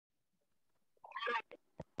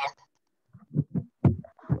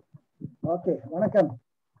Okay, வணக்கம்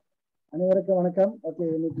அனைவருக்கும் வணக்கம். ஓகே,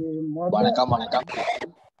 வணக்கம் வணக்கம்.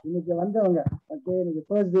 இன்னைக்கு வந்தவங்க, ஓகே, இன்னைக்கு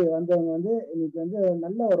ஃபர்ஸ்ட் டே வந்தவங்க வந்து இன்னைக்கு வந்து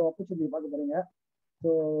நல்ல ஒரு ஆப்பர்ச்சுனிட்டி பார்க்க போறீங்க.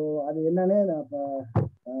 ஸோ அது என்னன்னு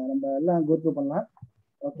நம்ம எல்லாம் கோத்ரூ பண்ணலாம்.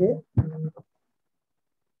 Okay,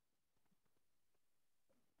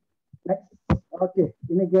 next. ஓகே,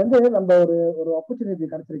 இன்னைக்கு வந்து நம்ம ஒரு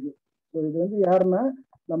ஆப்பர்ச்சுனிட்டி கிடைச்சிருக்கு. ஸோ இது வந்து யாருன்னா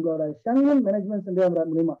நம்மளோட ஷங்கன் மேனேஜ்மெண்ட் சென்டர்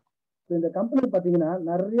மூலியமா. ஸோ இந்த கம்பெனி பார்த்தீங்கன்னா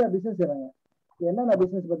நிறைய பிசினஸ் செய்றாங்க. என்னென்ன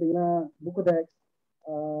பிசினஸ் பார்த்தீங்கன்னா புக்கு டேக்ஸ்,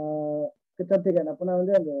 கிட்டத்தட்ட அப்படின்னா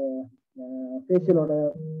வந்து அந்த ஃபேஷியலோட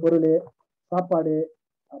பொருள், சாப்பாடு,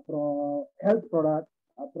 அப்புறம் ஹெல்த் ப்ராடக்ட்,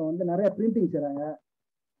 அப்புறம் வந்து நிறைய பிரிண்டிங் செய்கிறாங்க.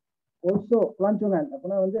 ஆல்சோ பிளான்சோங்கன்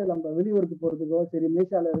அப்படின்னா வந்து நம்ம வெளியூருக்கு போகிறதுக்கோ சரி,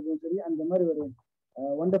 மலேசியாவில் இருக்கவும் சரி, அந்த மாதிரி ஒரு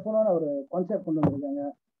ஒண்டர்ஃபுல்லான ஒரு கான்செப்ட் கொண்டு வந்திருக்காங்க.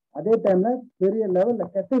 அதே டைம்ல பெரிய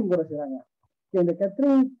லெவலில் கேட்டரிங் கூட செய்கிறாங்க. இந்த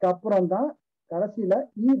கேட்டரிங்க்கு அப்புறம் தான் கடைசியில்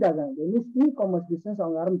இ காமர்ஸ் பிஸ்னஸ்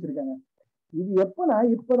அவங்க ஆரம்பிச்சிருக்காங்க. இது எப்போனா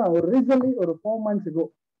இப்போதான் ஒரு ரீசன்லி ஒரு 4 months ago.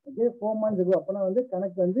 Okay, 4 months ago. அப்போனா வந்து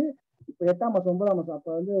கணக்கு வந்து இப்போ 8ஆம் மாதம் 9ஆம் மாதம்,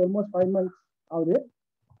 அப்போ வந்து ஆல்மோஸ்ட் 5 months ஆகுது.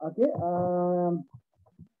 Okay,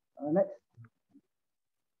 next.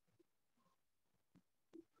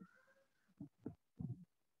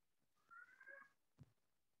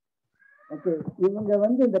 ஓகே, இவங்க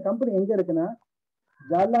வந்து இந்த கம்பெனி எங்க இருக்குன்னா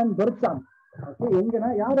ஜாலான் பெர்சாம். ஓகே, எங்கன்னா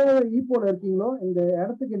யாராவது ஈப்போல இருக்கீங்களோ இந்த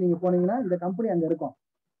இடத்துக்கு நீங்க போனீங்கன்னா இந்த கம்பெனி அங்க இருக்கும்.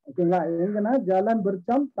 ஓகேங்களா, எங்கன்னா ஜாலான்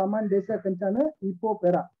பெர்சாம் தமான் தேசா கஞ்சான இப்போ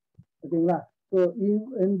பெரா. ஓகேங்களா, ஸோ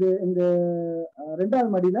இந்த இந்த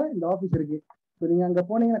 2வது மாடியில இந்த ஆஃபீஸ் இருக்கு. ஸோ நீங்க அங்க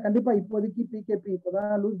போனீங்கன்னா கண்டிப்பா இப்போதைக்கு பிகேபி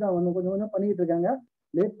இப்போதான் லூஸ் தான் வந்து கொஞ்சம் கொஞ்சம் பண்ணிட்டு இருக்காங்க.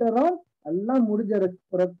 லேட்டரா எல்லாம் முடிஞ்ச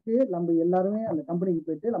பிறகு நம்ம எல்லாருமே அந்த கம்பெனிக்கு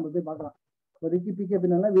போயிட்டு நம்ம போய் பார்க்கலாம். இப்போதைக்கு பிகேபி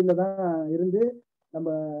நல்லா வீட்டில் தான் இருந்து நம்ம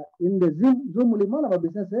இந்த ஜூம் மூலியமா நம்ம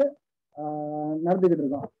பிசினஸ் நடந்துகிட்டு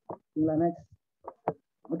இருக்கோம். ஓகேங்களா, நெக்ஸ்ட்.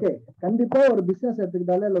 ஓகே, கண்டிப்பா ஒரு பிசினஸ்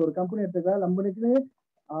எடுத்துக்கிட்டாலும் இல்லை ஒரு கம்பெனி எடுத்துக்கிட்டாலும் நம்மளுக்கு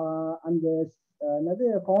அந்த என்னது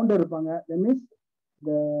ஃபவுண்டர் இருப்பாங்க. தட் மீன்ஸ்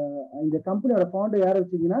இந்த கம்பெனியோட ஃபவுண்டர் யாரை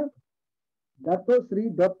வச்சீங்கன்னா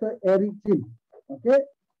டாக்டர் எரிக் சிம். ஓகே,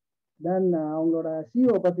 தென் அவங்களோட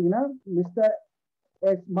சிஓ பார்த்தீங்கன்னா மிஸ்டர்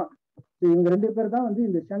எஸ்மா. இவங்க 2 பேர் தான் வந்து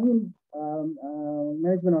இந்த ஷங்கின்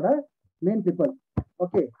மேனேஜ்மெண்டோட மெயின் பீப்புள்.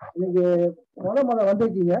 ஓகே, இன்னைக்கு முதல்ல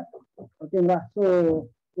வந்திருக்கீங்க. ஓகேங்களா, ஸோ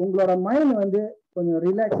உங்களோட மைண்ட் வந்து கொஞ்சம்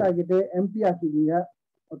ரிலாக்ஸ் ஆகிட்டு எம்டி ஆக்கிக்கிங்க.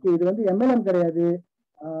 ஓகே, இது வந்து எம்எல்எம் கிடையாது,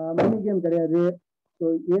 மணி கேம் கிடையாது. ஸோ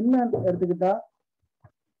என்ன எடுத்துக்கிட்டா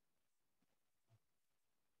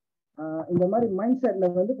இந்த மாதிரி மைண்ட் செட்ல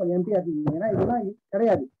வந்து கொஞ்சம் எம்டி ஆக்கிக்கிங்க. ஏன்னா இதெல்லாம்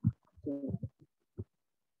கிடையாது.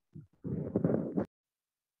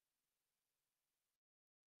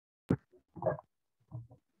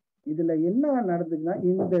 இதுல என்ன நடந்துக்குன்னா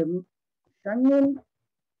இந்த ஷங்கன்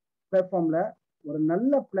பிளாட்ஃபார்ம்ல ஒரு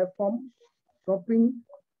நல்ல பிளாட்ஃபார்ம் ஷாப்பிங்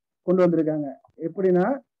கொண்டு வந்திருக்காங்க. எப்படின்னா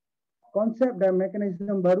கான்செப்ட்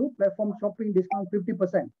மெக்கானிசம் வரும் பிளாட்ஃபார்ம் ஷாப்பிங் டிஸ்கவுண்ட்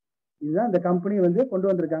 50%. இதுதான் இந்த கம்பெனி வந்து கொண்டு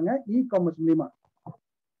வந்திருக்காங்க இ காமர்ஸ் மூலியமா.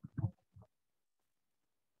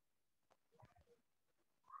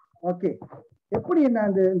 ஓகே, எப்படி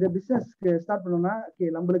நான் இந்த பிசினஸ் ஸ்டார்ட் பண்ணோம்னா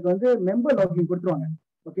நம்மளுக்கு வந்து மெம்பர் லாகின் கொடுத்துருவாங்க.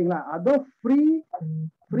 ஓகேங்களா, அதுவும் ஃப்ரீ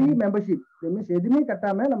மெம்பர்ஷிப். மீன்ஸ் எதுவுமே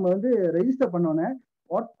கட்டாம நம்ம வந்து ரெஜிஸ்டர் பண்ணோன்னே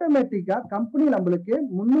ஆட்டோமேட்டிக்கா கம்பெனி நம்மளுக்கு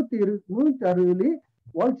 360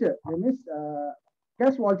 வால்ச்சர், மீன்ஸ்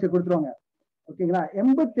கேஷ் வால்ச்சர் கொடுத்துருவாங்க. ஓகேங்களா,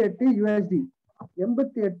 88 USD.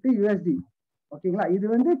 ஓகேங்களா, இது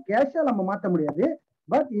வந்து கேஷா நம்ம மாற்ற முடியாது.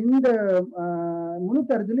 பட் இந்த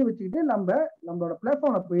 360 வச்சுக்கிட்டு நம்மளோட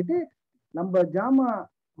பிளாட்ஃபார்ம்ல போயிட்டு நம்ம ஜாமா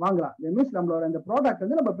வாங்கலாம். மீன்ஸ் நம்மளோட இந்த ப்ராடக்ட்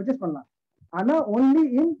வந்து நம்ம பர்ச்சேஸ் பண்ணலாம். ஆனா only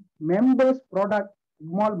in members product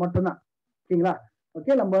mall மட்டும்தான். ஓகேங்களா,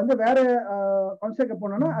 ஓகே, நம்ம வந்து வேற கான்செப்ட்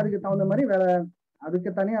போனோம்னா அதுக்கு தகுந்த மாதிரி வேற அதுக்கு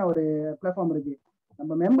தனியா ஒரு பிளாட்ஃபார்ம் இருக்கு.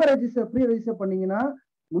 நம்ம மெம்பர் ஃப்ரீ ரெஜிஸ்டர் பண்ணீங்கன்னா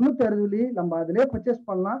 360 நம்ம அதிலே பர்ச்சேஸ்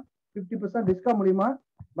பண்ணலாம் 50% டிஸ்கவுண்ட் மூலியமா.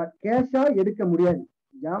 பட் கேஷா எடுக்க முடியாது.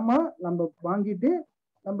 ஜாமா நம்ம வாங்கிட்டு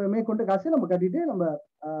நம்ம மேற்கொண்டு காசு நம்ம கட்டிட்டு நம்ம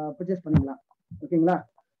பர்ச்சேஸ் பண்ணிக்கலாம். ஓகேங்களா,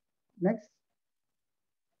 நெக்ஸ்ட்.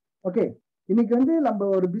 ஓகே, இன்னைக்கு வந்து நம்ம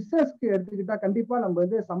ஒரு பிசினஸ்க்கு எடுத்துக்கிட்டா கண்டிப்பா நம்ம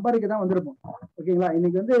வந்து சம்பாதிக்க தான் வந்திருப்போம். ஓகேங்களா,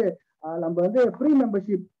 இன்னைக்கு வந்து நம்ம வந்து ஃப்ரீ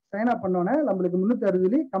மெம்பர்ஷிப் சைன் அப் பண்ணோன்னே நம்மளுக்கு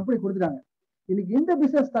 360 கம்பெனி கொடுத்துட்டாங்க. இன்னைக்கு இந்த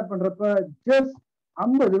பிசினஸ் ஸ்டார்ட் பண்றப்ப ஜஸ்ட்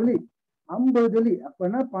 50 வெள்ளி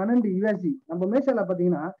அப்படின்னா 12 USD. நம்ம மேஷால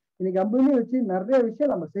பாத்தீங்கன்னா இன்னைக்கு 50 வச்சு நிறைய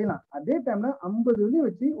விஷயம் நம்ம செய்யலாம். அதே டைம்ல 50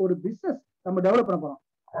 வச்சு ஒரு பிசினஸ் நம்ம டெவலப் பண்ண போறோம்.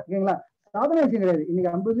 ஓகேங்களா, சாதாரண விஷயம் கிடையாது.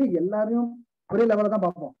 இன்னைக்கு 50 எல்லாரையும் ஒரே லெவல தான்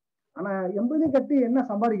பார்ப்போம். ஆனா 80 கட்டி என்ன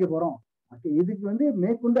சம்பாதிக்க போறோம்? இதுக்கு வந்து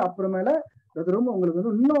மேற்கொண்டு அப்புறமேல உங்களுக்கு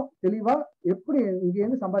வந்து இன்னும் தெளிவா எப்படி இங்க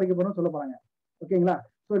இருந்து சம்பாதிக்க போறோம்னு சொல்ல போறாங்க. ஓகேங்களா,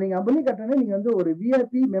 ஸோ நீங்க 50 கட்டினா நீங்க வந்து ஒரு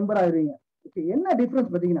விஐபி மெம்பர் ஆயிருவீங்க. ஓகே, என்ன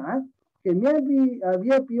டிஃபரன்ஸ் பாத்தீங்கன்னா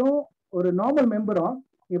விஐபியும் ஒரு நார்மல் மெம்பரும்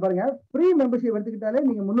இங்க பாருங்க ஃப்ரீ மெம்பர்ஷிப் எடுத்துக்கிட்டாலே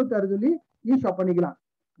நீங்க 360 இ ஷாப் பண்ணிக்கலாம்.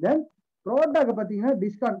 தென் ப்ராடக்ட் பாத்தீங்கன்னா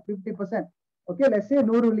டிஸ்கவுண்ட் 50%. ஓகே லெட்ஸ் சே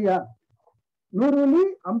 100 வெள்ளியா, 100 வெள்ளி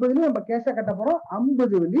 50 வெள்ளி நம்ம கேஷா கட்ட போறோம்.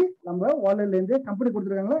 50 வெள்ளி நம்ம வாலெட்ல இருந்து கம்பெனி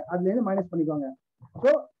கொடுத்துருக்காங்களே அதுல இருந்து மைனஸ் பண்ணிக்குவாங்க. ஸோ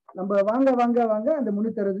நம்ம வாங்க வாங்க வாங்க அந்த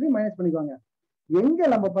 360 மைனஸ் பண்ணிக்குவாங்க. எங்க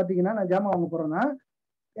நம்ம பாத்தீங்கன்னா நான் ஜாமா வாங்க போறோம்னா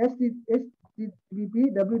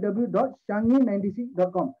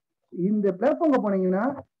http://www.shanghi96.com இந்த பிளாட்ஃபார்ம்ல போனீங்கன்னா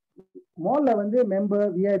மால்ல வந்து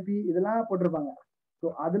மெம்பர் விஐபி இதெல்லாம் போட்டிருப்பாங்க. ஸோ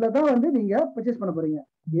அதுலதான் வந்து நீங்க பர்ச்சேஸ் பண்ண போறீங்க.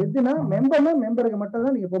 எதுனா மெம்பருக்கு மட்டும்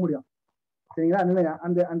தான் நீங்க போக முடியும். சரிங்களா?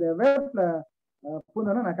 அந்த அந்த வேப்ல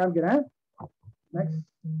பூந்தோன்னா நான் காமிக்கிறேன். நெக்ஸ்ட்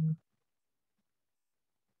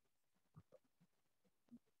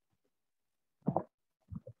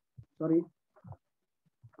சாரி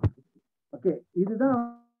ஓகே இதுதான்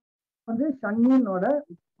வந்து ஷங்கினோட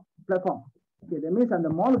பிளாட்ஃபார்ம். ஓகே தட் மீன்ஸ் அந்த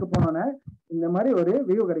மாலுக்கு போனோன்னே இந்த மாதிரி ஒரு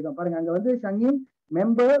வியூ கிடைக்கும். பாருங்க அங்க வந்து ஷங்கின்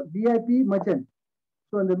மெம்பர் விஐபி மர்ச்சன்ட்.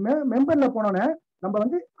 ஸோ அந்த மெம்பர்ல போனோன்னே நம்ம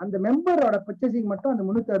வந்து அந்த மெம்பரோட பர்ச்சேசிங் மட்டும் அந்த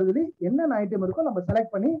 360 என்னென்ன ஐட்டம் இருக்கோ நம்ம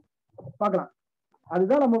செலக்ட் பண்ணி பார்க்கலாம்.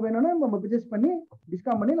 அதுதான் நம்ம வேணும்னா நம்ம பர்ச்சேஸ் பண்ணி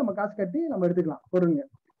டிஸ்கவுண்ட் பண்ணி நம்ம காசு கட்டி நம்ம எடுத்துக்கலாம் பொருளுங்க.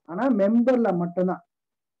 ஆனா மெம்பர்ல மட்டும்தான்.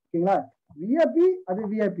 ஓகேங்களா? விஐபி அது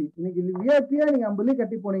விஐபி. இன்னைக்கு விஐபியா நீங்க 50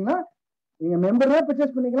 கட்டி போனீங்கன்னா நீங்க மெம்பர்லயே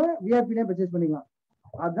பர்ச்சேஸ் பண்ணிக்கலாம், விஐபிலயே பர்ச்சேஸ் பண்ணிக்கலாம்.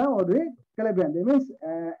 அதுதான் ஒரு கிளப்பு. Means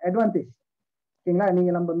advantage. ஓகேங்களா?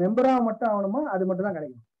 நீங்க நம்ம மெம்பரா மட்டும் ஆகணுமா அது மட்டும் தான்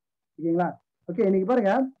கிடைக்கும். ஓகேங்களா? ஓகே இன்னைக்கு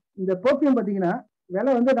பாருங்க இந்த பெர்ஃப்யூம் பாத்தீங்கன்னா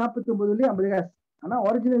விலை வந்து 49 காசு. ஆனா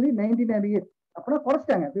ஒரிஜினலி 1998. அப்படின்னா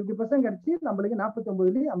குறைச்சிட்டாங்க. 50% கிடைச்சி நம்மளுக்கு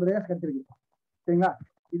 49 காசு கிடைச்சிருக்கு. சரிங்களா?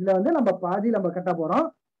 இதுல வந்து நம்ம பாதி நம்ம கட்ட போறோம்.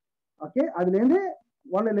 ஓகே அதுல இருந்து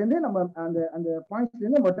வாலெட்ல இருந்து நம்ம அந்த அந்த பாயிண்ட்ஸ்ல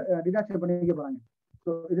இருந்து டிடாக்ஷன் பண்ணிக்க போறாங்க.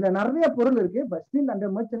 ஸோ இதுல நிறைய பொருள் இருக்கு. பட் ஸ்டில் அந்த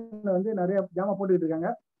மர்ச்சன்ட்ல வந்து நிறைய ஜாமா போட்டுக்கிட்டு இருக்காங்க.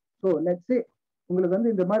 ஸோ லெட்ஸ் சே உங்களுக்கு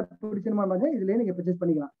வந்து இந்த மாதிரி பிடிச்சமா இதுலயே நீங்க பர்ச்சேஸ்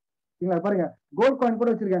பண்ணிக்கலாம். சரிங்களா? பாருங்க கோல்ட் காயின் கூட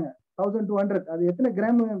வச்சிருக்காங்க 1200. அது எத்தனை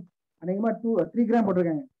கிராம்? அநேகமா 3 கிராம்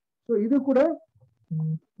போட்டிருக்காங்க. ஸோ இது கூட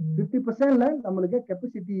 50%ல நம்மளுக்கு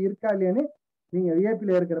கெப்பாசிட்டி இருக்கா இல்லையான்னு நீங்க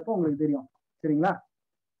விஐபில இருக்கிறப்ப உங்களுக்கு தெரியும். சரிங்களா?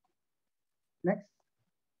 நெக்ஸ்ட்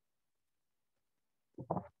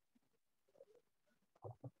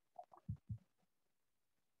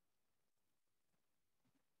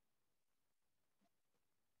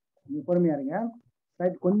நீங்க பொறுமையா இருங்க.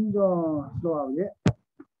 சைட் கொஞ்சம் ஸ்லோ ஆகுது.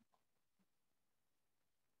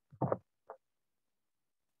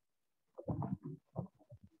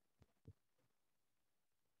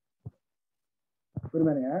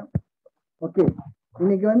 பொறுமையா. ஓகே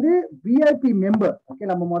இன்னைக்கு வந்து விஐபி மெம்பர். ஓகே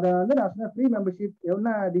நம்ம வந்து நான் சொன்ன ஃப்ரீ மெம்பர்ஷிப்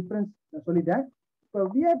என்ன டிஃபரன்ஸ் நான் சொல்லிட்டேன். இப்போ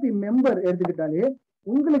விஐபி மெம்பர் எடுத்துக்கிட்டாலே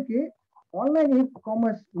உங்களுக்கு ஆன்லைன் இ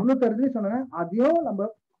காமர்ஸ் 360 சொன்னேன் அதையும் நம்ம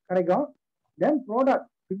கிடைக்கும். தென் ப்ராடக்ட்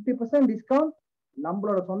 50% டிஸ்கவுண்ட்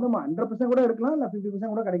நம்மளோட சொந்தமா 100% கூட எடுக்கலாம், இல்லை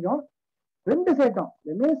 50% கூட கிடைக்கும். ரெண்டு சேர்த்தோம்.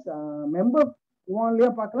 மீன்ஸ் மெம்பர் மால்லையே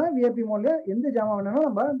பார்க்கலாம், விஐபி மால்லையே எந்த ஜாமான் வேணாலும்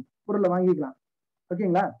நம்ம பொருளை வாங்கிக்கலாம்.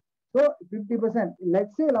 ஓகேங்களா? ஸோ 50%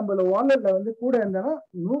 லெட்ஸ் நம்மளோட வாலெட்ல வந்து கூட இருந்தாலும்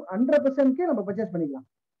 100%க்கே நம்ம பர்ச்சேஸ் பண்ணிக்கலாம்.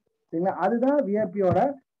 சரிங்களா? அதுதான் விஐபியோட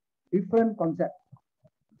டிஃப்ரெண்ட் கான்செப்ட்.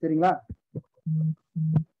 சரிங்களா?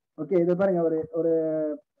 ஓகே இது பாருங்க ஒரு ஒரு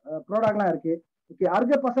ப்ராடக்ட்லாம் இருக்கு. ஓகே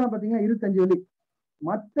அர்க பசங்க பார்த்தீங்கன்னா 25 வெள்ளி.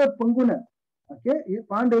 மற்ற பங்குன ஓகே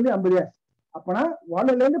 12 வெள்ளி 50 காசு. அப்பனா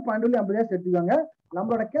வாலெட்ல இருந்து 12 வெள்ளி 50 காசு எடுத்துக்காங்க.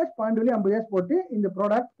 நம்மளோட கேஷ் 12 வெள்ளி 50 காசு போட்டு இந்த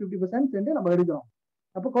ப்ராடக்ட் 50% சென்று நம்ம எடுக்கிறோம்.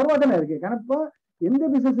 அப்போ குறவா தானே இருக்கு. கணப்பா எந்த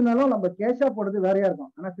பிசினஸ்னாலும் நம்ம கேஷா போடுறது வேறையா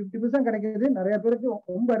இருக்கும். ஆனா 50% கிடைக்கிறது நிறைய பேருக்கு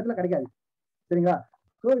ரொம்ப இடத்துல கிடைக்காது. சரிங்களா?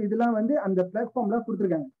 ஸோ இதெல்லாம் வந்து அந்த பிளாட்ஃபார்ம்ல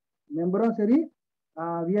கொடுத்துருக்காங்க. மெம்பரும் சரி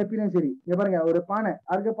விஐபிலும் சரி. இங்க பாருங்க ஒரு பானை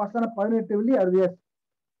அர்க பாசான 18 வெள்ளி 60 காசு.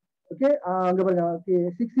 ஓகே அங்க பாருங்க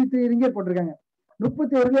 63 ரிங்கேட் போட்டிருக்காங்க.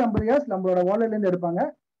 31 வெள்ளி 50 காசு நம்மளோட வாலெட்ல இருந்து எடுப்பாங்க.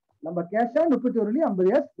 நம்ம கேஷா 31 வெள்ளி 50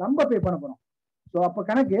 காசு நம்ம பே பண்ண போறோம். ஸோ அப்ப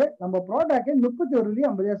கணக்கு நம்ம ப்ராடக்ட் 31 வெள்ளி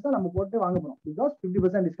 50 காசு தான் நம்ம போட்டு வாங்க போறோம். Because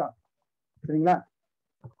 50% discount. சரிங்களா?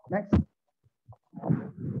 நெக்ஸ்ட்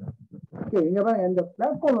ஓகே இங்க பாருங்க இந்த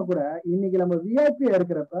பிளாட்ஃபார்ம்ல கூட இன்னைக்கு நம்ம விஐபி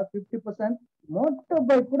இருக்கிறப்ப 50% மோட்டார்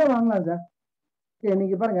பைக் கூட வாங்கலாம் சார். ஓகே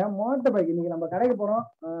இன்னைக்கு பாருங்க மோட்டார் பைக் இன்னைக்கு நம்ம கடைக்கு போறோம்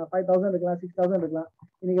 5000 இருக்கலாம் 6000 இருக்கலாம்.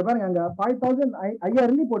 இன்னைக்கு பாருங்க அங்க 5000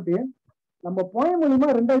 5000 போட்டு நம்ம பாயிண்ட் மூலியமா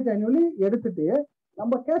 2500 எடுத்துட்டு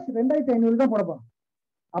நம்ம கேஷ் 2500 தான் போட போறோம்.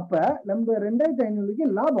 அப்ப நம்ம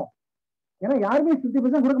 2500 லாபம். ஏன்னா யாருமே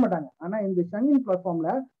 50% கொடுக்க மாட்டாங்க. ஆனா இந்த ஷங்கின்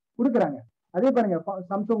பிளாட்ஃபார்ம்ல கொடுக்குறாங்க. அதே பாருங்க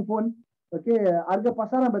சாம்சங் போன் ஓகே அர்க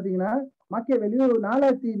பசாரா பாத்தீங்கன்னா மார்க்கெட் வேல்யூ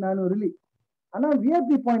 4400. ஆனா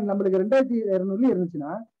விஐபி பாயிண்ட் நம்மளுக்கு 2200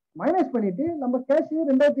 இருந்துச்சுன்னா மைனஸ் பண்ணிட்டு நம்ம கேஷ்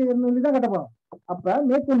 2200 தான் கட்ட போறோம். அப்ப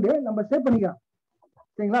மேற்கொண்டு நம்ம சேவ் பண்ணிக்கலாம்.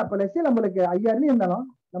 சரிங்களா? இப்ப லட்சம் நம்மளுக்கு 5000 இருந்தாலும்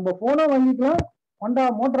நம்ம போனோ வாங்கிக்கலாம், ஹோண்டா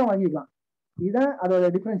மோட்டரும் வாங்கிக்கலாம். இதுதான் அதோட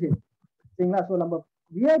டிஃபரன்ஷியேட். சரிங்களா? ஸோ நம்ம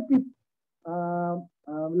விஐபி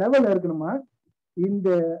லெவல்ல இருக்கணுமா இந்த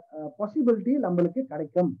பாசிபிலிட்டி நம்மளுக்கு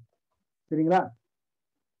கிடைக்கும். சரிங்களா?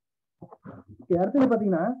 அடுத்தது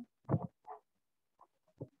பாத்தீங்கன்னா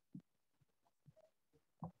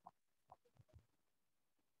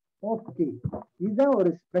ஓகே, இதுதான் ஒரு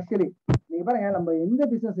ஸ்பெஷலி. நீங்க பாருங்க, நம்ம எந்த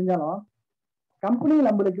பிசினஸ் செஞ்சாலும் கம்பெனி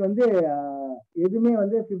நம்மளுக்கு வந்து எதுவுமே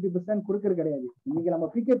வந்து 50% கொடுக்கறது கிடையாது. இன்னைக்கு நம்ம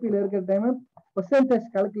பிகேபியில் இருக்கிற டைம் பெர்சன்டேஜ்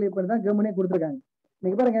கால்குலேட் பண்ணி தான் கம்பெனியே கொடுத்துருக்காங்க.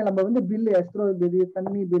 இன்னைக்கு பாருங்க, நம்ம வந்து பில்லு, எஸ்ட்ரோ பில்லு,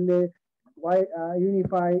 தண்ணி பில்லு,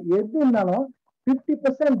 யூனிஃபை எது இருந்தாலும்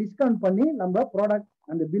 50% டிஸ்கவுண்ட் பண்ணி நம்ம ப்ராடக்ட்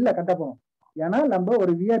அந்த பில்லை கட்ட போறோம். ஏன்னா நம்ம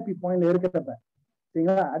ஒரு விஐபி பாயிண்ட்ல இருக்கிறப்ப.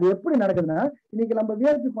 சரிங்களா? அது எப்படி நடக்குதுன்னா, இன்னைக்கு நம்ம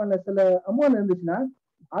விஐபி பாயிண்ட்ல சில அமௌண்ட் இருந்துச்சுன்னா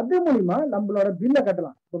அது மூலியமா நம்மளோட பில்லை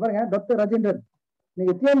கட்டலாம். இப்ப பாருங்க, டாக்டர் ராஜேந்தர்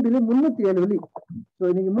நீங்க டிஎன் பில்லு 307 வெள்ளி. ஸோ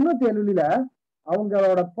இன்னைக்கு 307 வெள்ளியில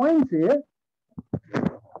அவங்களோட பாயிண்ட்ஸ்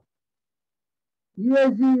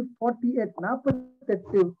யூஎஸ்ஜி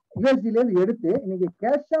 48 யூஎஸ்ஜில இருந்து எடுத்து இன்னைக்கு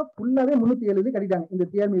கேஷா ஃபுல்லாவே 307 கட்டிட்டாங்க இந்த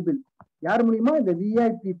டிஎன்பி பில். யார் மூலியமா? இந்த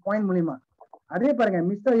விஐபி பாயிண்ட் மூலியமா. அதே பாருங்க,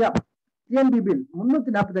 மிஸ்டர் யா டிஎன்பி பில்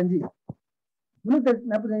 345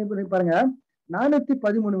 பாருங்க,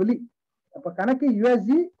 413 வெள்ளி. அப்ப கணக்கு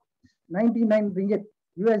யூஎஸ்ஜி 99 ரிங்கெட்,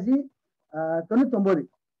 யூஎஸ்ஜி 99.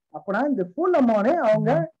 அப்பனா இந்த ஃபுல் அமௌண்ட் அவங்க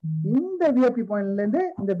இந்த விஐபி பாயிண்ட்ல இருந்து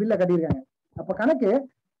இந்த பில்லை கட்டியிருக்காங்க. அப்ப கணக்கு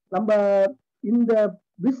நம்ம இந்த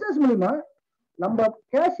பிசினஸ் மூலியமா நம்ம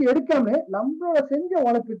கேஷ் எடுக்காம நம்மளோட செஞ்ச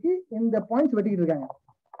உழைப்புக்கு இந்த பாயிண்ட்ஸ் வெட்டிக்கிட்டு இருக்காங்க.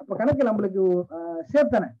 அப்ப கணக்கு நம்மளுக்கு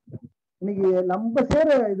சேஃப் தானே. இன்னைக்கு நம்ம சேர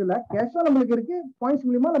இதுல கேஷா நம்மளுக்கு இருக்கு, பாயிண்ட்ஸ்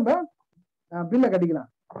மூலியமா நம்ம பில்லை கட்டிக்கலாம்.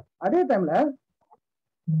 அதே டைம்ல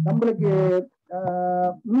நம்மளுக்கு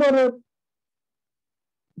இன்னொரு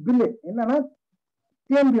பில்லு என்னன்னா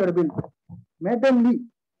டிஎன்பியோட பில். மேடம் லீ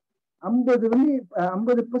 50 வெள்ளி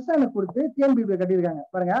 50% கொடுத்து டிஎன்பி கட்டியிருக்காங்க.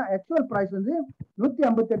 பாருங்க, ஆக்சுவல் பிரைஸ் வந்து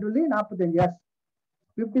 158 வெள்ளி 45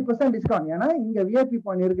 50% டிஸ்கவுண்ட். ஏன்னா இங்க விஐபி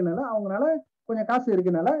பாயிண்ட் இருக்குனால அவங்களால கொஞ்சம் காசு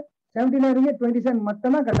இருக்குனால 79.20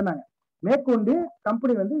 மட்டும் தான் கட்டினாங்க. மேற்கொண்டு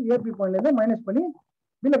கம்பெனி வந்து விஐபி பாயிண்ட்ல இருந்து மைனஸ் பண்ணி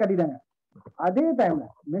பில்ல கட்டிட்டாங்க. அதே டைம்ல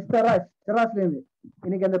மிஸ்டர் ராஜ் செராஸ்ல இருந்து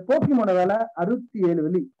இன்னைக்கு அந்த போக்கிமோட வேலை 67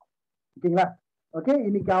 வெள்ளி. ஓகேங்களா? ஓகே,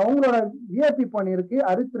 இன்னைக்கு அவங்களோட விஐபி பாயிண்ட் இருக்கு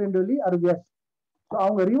 62 வெள்ளி 60.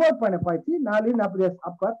 அவங்க ரிவார்ட் பண்ண பாய்ச்சி 440.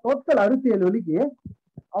 அப்ப டோட்டல் 67 வெள்ளிக்கு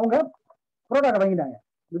அவங்க ப்ராடக்ட் வாங்கிட்டாங்க.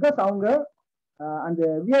 பிகாஸ் அவங்க அந்த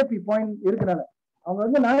விஐபி பாயிண்ட் இருக்கனால அவங்க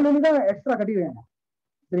வந்து 4 வெள்ளி தான் எக்ஸ்ட்ரா கட்டிடுவாங்க.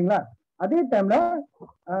 சரிங்களா? அதே டைம்ல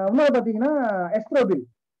இன்னொரு பாத்தீங்கன்னா எஸ்ட்ரோ பில்.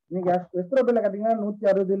 இன்னைக்கு எஸ்ட்ரோ பில்ல கட்டிங்கன்னா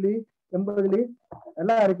 160 வெள்ளி 80 வெள்ளி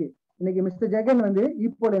எல்லாம் இருக்கு. இன்னைக்கு மிஸ்டர் ஜெகன் வந்து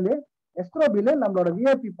இப்போல இருந்து எஸ்ட்ரோ பில்லு நம்மளோட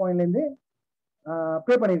விஐபி பாயிண்ட்ல இருந்து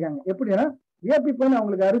பே பண்ணிருக்காங்க. எப்படின்னா விஐபி பாயிண்ட்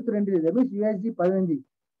அவங்களுக்கு 62 யூஎஸ்ஜி 15.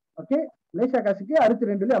 ஓகே, மலேசியா காசுக்கு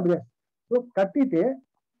 62 50. ஸோ கட்டிட்டு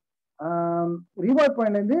ரிவார்ட்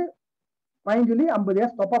பாயிண்ட்ல இருந்து 15 50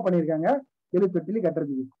 ஸ்டாப் பண்ணிருக்காங்க 78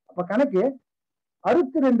 கட்டுறதுக்கு. அப்ப கணக்கு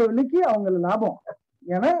 62 வெள்ளிக்கு அவங்க லாபம்.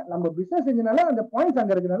 ஏன்னா நம்ம பிசினஸ் செஞ்சனால அந்த பாயிண்ட்ஸ்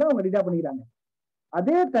அங்க இருக்கிறனால அவங்க ரிடா பண்ணிக்கிறாங்க.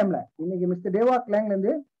 அதே டைம்ல இன்னைக்கு மிஸ்டர் தேவா கிளாங்ல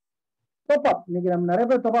இருந்து டோப், இன்னைக்கு நம்ம நிறைய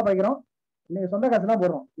பேர் டோப் வைக்கிறோம். இன்னைக்கு சொந்த காசு தான்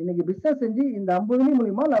போடுறோம். இன்னைக்கு பிசினஸ் செஞ்சு இந்த 50 வெள்ளி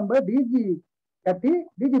மூலியமா நம்ம டிஜி கட்டி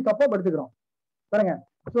டிஜி டோப் எடுத்துக்கிறோம். பாருங்க,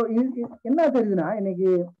 ஸோ என்ன தெரியுதுன்னா இன்னைக்கு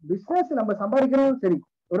பிசினஸ் நம்ம சம்பாதிக்கிறோம் சரி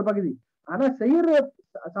ஒரு பகுதி, ஆனா செய்யற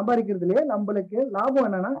சம்பாதிக்கிறதுலயே நம்மளுக்கு லாபம்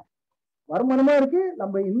என்னன்னா வருமானமா இருக்கு.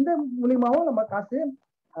 நம்ம இந்த மூலியமாவும் நம்ம காசு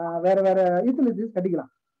வேற வேற யூட்டிலிட்டிஸ்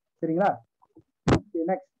கட்டிக்கலாம். சரிங்களா?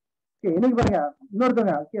 நெக்ஸ்ட் இன்னைக்கு பாருங்க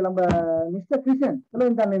இன்னொருத்தவங்க நம்ம மிஸ்டர் கிருஷ்ணன்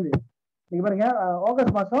சிலவந்தான்ல இருந்து நீங்க பாருங்க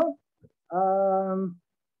ஆகஸ்ட் மாசம்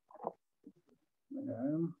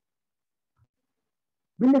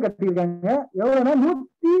பில்லு கட்டியிருக்காங்க. எவ்வளவுன்னா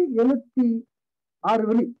 176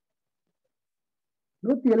 வெள்ளி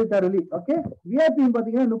 176 வெள்ளி. ஓகே, விஐபி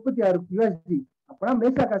பாத்தீங்கன்னா 36 யூஎஸ்டி. அப்பனா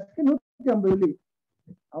மலேசியா காசுக்கு 150 வெள்ளி.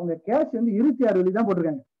 அவங்க கேஷ் வந்து 26 வெள்ளி தான்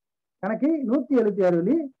போட்டிருக்காங்க. கணக்கு 176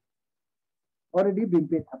 வெள்ளி ஆல்ரெடி பீன்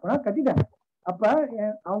பேட். அப்பனா கட்டிட்டாங்க. அப்ப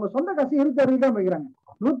அவங்க சொந்த காசு 26 வெள்ளி தான் வைக்கிறாங்க.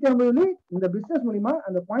 150 வெள்ளி இந்த பிசினஸ் மூலியமா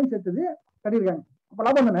அந்த பாயிண்ட்ஸ் எடுத்தது கட்டியிருக்காங்க. அப்ப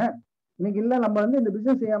லாபம் தானே. இன்னைக்கு இல்ல நம்ம வந்து இந்த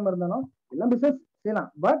பிசினஸ் செய்யாம இருந்தாலும் எல்லாம் பிசினஸ் செய்யலாம்.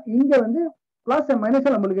 பட் இங்க வந்து பிளஸ் அண்ட் மைனஸ்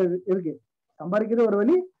நம்மளுக்கு இருக்கு. சம்பாதிக்கிறது ஒரு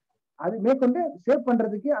வழி, அது மேற்கொண்டு சேவ்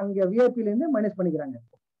பண்றதுக்கு அங்க விஐபில இருந்து மைனஸ் பண்ணிக்கிறாங்க.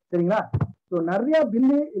 சரிங்களா? ஸோ நிறைய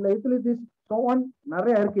பில்லு இல்ல யூட்டிலிட்டிஸ்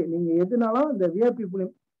நிறைய இருக்கு. நீங்க எதுனாலும் இந்த விஐபி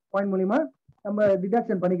பாயிண்ட் மூலியமா நம்ம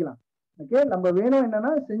டிடக்ஷன் பண்ணிக்கலாம். ஓகே, நம்ம வேணும்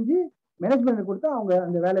என்னன்னா செஞ்சு மேனேஜ்மெண்ட் கொடுத்தா அவங்க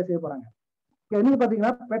அந்த வேலையை செய்ய போறாங்க. நீங்க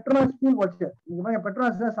பாத்தீங்கன்னா பெட்ரோனாஸ் ஸ்கீம் வாட்சர். நீங்க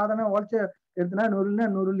பெட்ரோனாஸ் சாதாரண வாட்சர் எடுத்துனா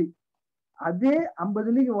 100 வெள்ளி. அதே 50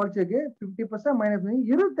 வெள்ளிக்கு வாட்சருக்கு 50% மைனஸ் பண்ணி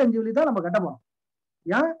 25 வெள்ளி தான் நம்ம கட்ட போறோம்.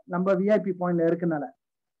 ஏன்? நம்ம விஐபி பாயிண்ட்ல இருக்கனால.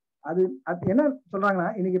 அது என்ன சொல்றாங்கன்னா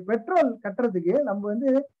இன்னைக்கு பெட்ரோல் கட்டுறதுக்கு நம்ம வந்து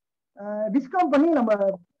டிஸ்கவுண்ட் பண்ணி நம்ம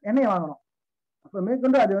எண்ணெய் வாங்கணும். அப்ப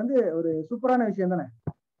மேற்கொண்டு அது வந்து ஒரு சூப்பரான விஷயம் தானே.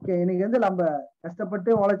 ஓகே, இன்னைக்கு வந்து நம்ம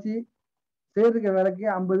கஷ்டப்பட்டு உழைச்சி செய்யறதுக்கு வேலைக்கு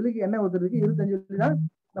 50 எண்ணெய் ஊத்துறதுக்கு 25 தான்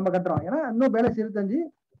நம்ம கட்டுறோம். ஏன்னா இன்னும் பேலன்ஸ் 25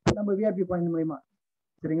 நம்ம விஐபி பாயிண்ட் மூலியமா.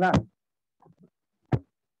 சரிங்களா?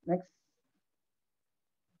 நெக்ஸ்ட்.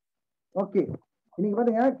 ஓகே, இன்னைக்கு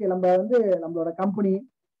பாத்தீங்கன்னா நம்ம வந்து நம்மளோட கம்பெனி,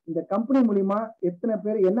 இந்த கம்பெனி மூலியமா எத்தனை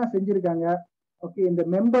பேர் என்ன செஞ்சிருக்காங்க. ஓகே, இந்த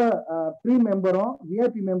மெம்பர் ப்ரீ மெம்பரும்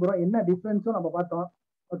விஐபி மெம்பரும் என்ன டிஃபரன்ஸும் நம்ம பார்த்தோம்.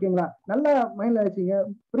 ஓகேங்களா? நல்லா மைண்ட்ல வச்சுங்க.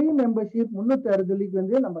 ப்ரீ மெம்பர்ஷிப் 360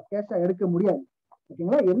 வந்து நம்ம கேஷா எடுக்க முடியாது.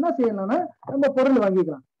 ஓகேங்களா? என்ன செய்யலாம்னா நம்ம பொருள்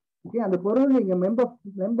வாங்கிக்கலாம். ஓகே, அந்த பொருள் நீங்க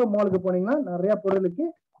மெம்பர் மாலுக்கு போனீங்கன்னா நிறைய பொருளுக்கு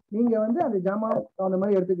நீங்க வந்து அந்த ஜாமான் தகுந்த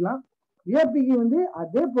மாதிரி எடுத்துக்கலாம். விஐபிக்கு வந்து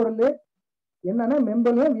அதே பொருள் என்னன்னா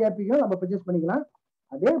மெம்பர்லயும் விஐபிக்கும் நம்ம பர்ச்சேஸ் பண்ணிக்கலாம்.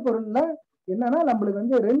 அதே பொருள்ல என்னன்னா நம்மளுக்கு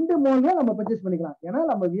வந்து 2 மால்லையும் நம்ம பர்ச்சேஸ் பண்ணிக்கலாம். ஏன்னா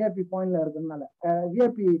நம்ம விஐபி பாயிண்ட்ல இருக்கிறதுனால,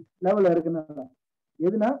 விஐபி லெவல்ல இருக்கிறதுனால.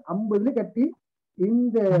 எதுனா 50 கட்டி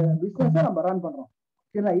இந்த பிசினஸ் நம்ம ரன் பண்றோம்.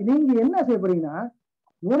 சரிங்களா? நீங்க என்ன செய்ய போறீங்கன்னா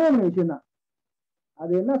 3 விஷயம் தான்.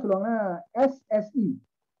 அது என்ன சொல்லுவாங்கன்னா SSE,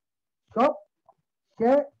 shop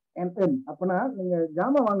share and earn. அப்பனா நீங்க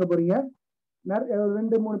ஜாமான் வாங்க போறீங்க,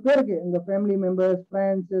 2-3 பேருக்கு உங்க ஃபேமிலி மெம்பர்ஸ்,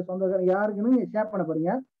 ஃப்ரெண்ட்ஸ், சொந்தக்காரங்க யாருக்குன்னு நீங்க ஷேர் பண்ண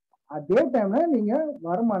போறீங்க. அதே டைம்ல நீங்க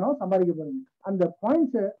வருமானம் சம்பாதிக்க போறீங்க. அந்த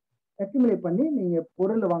பாயிண்ட்ஸ் அக்யூமுலேட் பண்ணி நீங்க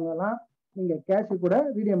பொருள் வாங்கலாம், நீங்க கேஷ் கூட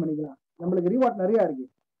ரீடீம் பண்ணிக்கலாம். நம்மளுக்கு ரிவார்ட் நிறைய இருக்கு.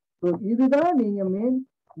 ஸோ இதுதான் நீங்க மெயின்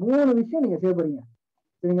 3 விஷயம் நீங்க செய்ய போறீங்க.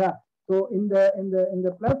 சரிங்களா? ஸோ இந்த இந்த இந்த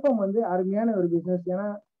பிளாட்ஃபார்ம் வந்து அருமையான ஒரு பிசினஸ். ஏன்னா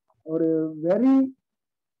ஒரு வெரி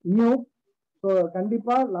நியூ. ஸோ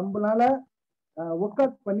கண்டிப்பா நம்மளால ஒர்க்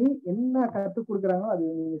அவுட் பண்ணி என்ன கற்றுக் கொடுக்குறாங்களோ அது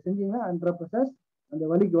நீங்க செஞ்சீங்கன்னா 100% அந்த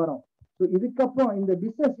வழிக்கு வரும். ஸோ இதுக்கப்புறம் இந்த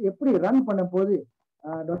பிசினஸ் எப்படி ரன் பண்ண போது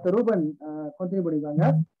டாக்டர் ரூபன் கண்டினியூ பண்ணிப்பாங்க.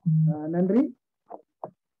 நன்றி.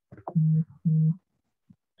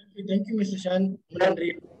 Thank you mister Shawn. நன்றி,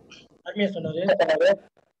 அருமையா சொன்னாரு.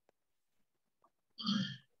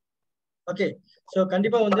 ஓகே, ஸோ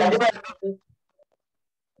கண்டிப்பா வந்து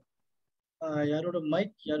யாரோட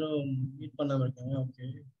மைக் யாரும் மீட் பண்ணாம இருக்காங்க. Okay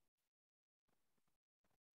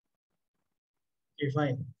okay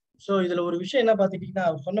fine. ஸோ இதுல ஒரு விஷயம் என்ன பார்த்துக்கிட்டீங்கன்னா,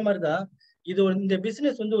 அவர் சொன்ன மாதிரி தான் இது. இந்த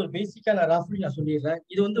பிசினஸ் வந்து ஒரு பேசிக்கா நான் ராஃப்லி நான் சொல்லிடுறேன்.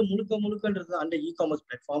 இது வந்து முழுக்கன்றது under e commerce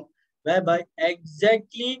platform. வேர்பை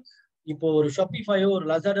exactly இப்போ ஒரு ஷாப்பிஃபையோ ஒரு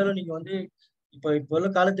லசாடாலோ நீங்க வந்து இப்போ உள்ள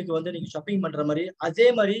காலத்துக்கு வந்து நீங்க ஷாப்பிங் பண்ற மாதிரி, அதே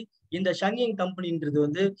மாதிரி இந்த ஷங்கிங் கம்பெனின்றது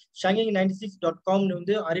வந்து shanging96.com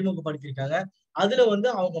வந்து அறிமுகப்படுத்திருக்காங்க. அதுல வந்து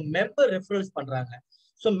அவங்க மெம்பர் ரெஃபரல்ஸ் பண்றாங்க.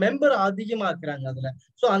 ஸோ மெம்பர் அதிகமாக்குறாங்க அதுல.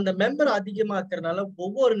 ஸோ அந்த மெம்பர் அதிகமாக்குறதுனால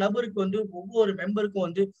ஒவ்வொரு நபருக்கு வந்து ஒவ்வொரு மெம்பருக்கும்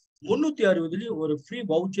வந்து 360 ஒரு ஃப்ரீ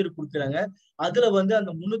வவுச்சர் கொடுக்குறாங்க. அதுல வந்து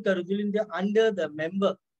அந்த 360 அண்டர் த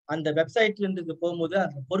மெம்பர் அந்த வெப்சைட்ல இருந்து போகும்போது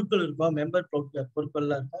அந்த பொருட்கள் இருக்கும், மெம்பர்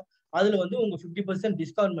பொருட்கள்லாம் இருக்கும். அதுல வந்து உங்க 50%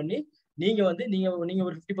 டிஸ்கவுண்ட் பண்ணி நீங்க வந்து நீங்க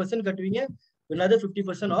ஒரு 50% கட்டுவீங்க, another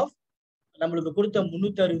 50% ஆஃப் நம்மளுக்கு கொடுத்த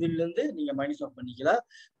 360 இருந்து நீங்க மைனஸ் ஆஃப் பண்ணிக்கலாம்.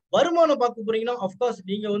 வருமானம் பார்க்க போறீங்கன்னா அப்கோர்ஸ்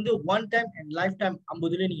நீங்க வந்து one time and life time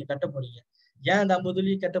 50 நீங்க கட்ட போறீங்க. ஏன் அந்த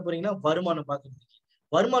 50 கட்ட போறீங்கன்னா வருமானம் பார்க்கறதுக்கு.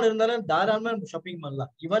 வருமானம் இருந்தாலும் தாராளமா ஷாப்பிங்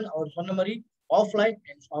பண்ணலாம். ஈவன் அவர் சொன்ன மாதிரி ஆஃப்லைன்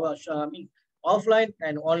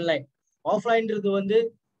அண்ட் ஆன்லைன். ஆஃப்லைன்றது வந்து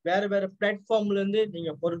வேற வேற பிளாட்ஃபார்ம்ல இருந்து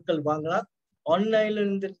நீங்க பொருட்கள் வாங்கலாம். ஆன்லைன்ல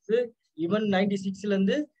இருந்து ஈவன் 96ல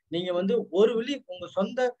இருந்து நீங்க வந்து ஒரு வழி உங்க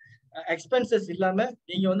சொந்த எக்ஸ்பென்சஸ் இல்லாம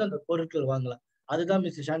நீங்க வந்து அந்த பொருட்கள் வாங்கலாம். அதுதான்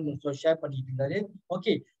மிஸ்டர் ஷான் ஷேர் பண்ணிட்டு இருந்தாரு.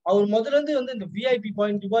 ஓகே, அவர் முதல்ல இருந்து வந்து இந்த விஐபி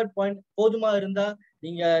பாயிண்ட், ரிவார்ட் பாயிண்ட் போதுமா இருந்தா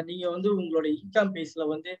நீங்க வந்து உங்களோட இன்கம் பேஸ்ல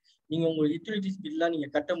வந்து நீங்க உங்க யூட்டிலிட்டிஸ் பில்லாம் நீங்க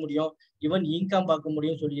கட்ட முடியும், ஈவன் இன்கம் பார்க்க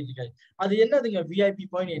முடியும் சொல்லிட்டு இருக்காரு. அது என்னதுங்க VIP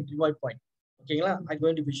point and reward point? ஓகேங்களா? I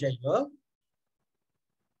going to share you.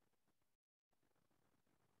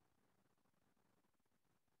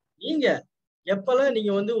 நீங்க எப்பெல்லாம்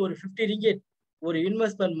நீங்க வந்து ஒரு 50 ரிங்கெட் ஒரு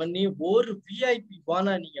இன்வெஸ்ட்மெண்ட் பண்ணி ஒரு விஐபி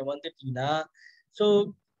பானா நீங்க வந்துட்டீங்கன்னா, ஸோ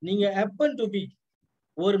நீங்க ஹேப்பன் டு பி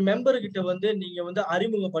ஒரு மெம்பர் கிட்ட வந்து நீங்க வந்து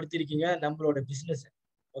அறிமுகப்படுத்திருக்கீங்க நம்மளோட பிசினஸ்.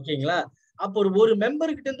 ஓகேங்களா? அப்போ ஒரு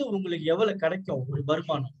மெம்பர் கிட்ட இருந்து உங்களுக்கு எவ்வளவு கிடைக்கும் ஒரு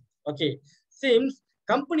வருமானம்? ஓகே, சிம்ஸ்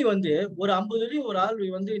கம்பெனி வந்து ஒரு 50 ஒரு ஆள்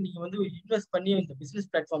வந்து நீங்க வந்து இன்வெஸ்ட் பண்ணி இந்த பிசினஸ்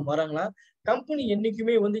பிளாட்ஃபார்ம் வராங்கன்னா, கம்பெனி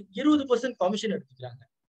என்னைக்குமே வந்து 20% கமிஷன் எடுத்துக்கிறாங்க.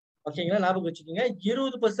 ஓகேங்களா? ஞாபகம் வச்சுக்கோங்க,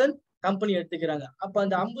 20% கம்பெனி எடுத்துக்கிறாங்க. அப்ப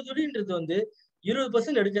அந்த 50 வந்து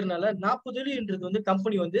 20% எடுக்கிறதுனால 40 வந்து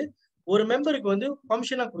கம்பெனி வந்து ஒரு மெம்பருக்கு வந்து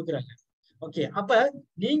கமிஷனா கொடுக்குறாங்க. ஓகே, அப்ப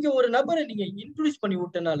நீங்க ஒரு நபரை நீங்க இன்ட்ரோடியூஸ் பண்ணி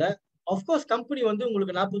விட்டனால அப்கோர்ஸ் கம்பெனி வந்து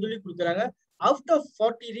உங்களுக்கு 40 கொடுக்குறாங்க. அவுட் ஆஃப்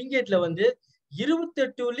 40 ரிங்கெட்ல வந்து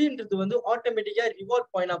 28 வந்து ஆட்டோமேட்டிக்கா ரிவார்ட்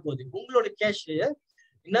பாயிண்டா போகுது உங்களோட கேஷ்.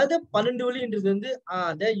 என்னது 12 வந்து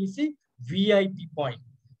விஐபி பாயிண்ட்.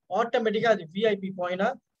 ஆட்டோமேட்டிக்கா அது விஐபி பாயிண்டா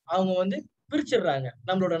அவங்க வந்து பிரிச்சிடுறாங்க.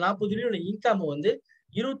 நம்மளோட 40 இன்கம் வந்து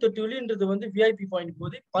 28 வந்து விஐபி பாயிண்ட்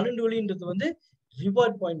போகுது, 12 வந்து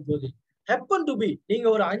ரிவார்ட் பாயிண்ட் போகுது. ஹேப்பன் டு பி நீங்க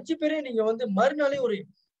ஒரு 5 பேரே நீங்க வந்து மறுநாளே ஒரு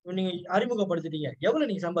நீங்க அறிமுகப்படுத்திட்டீங்க. எவ்வளவு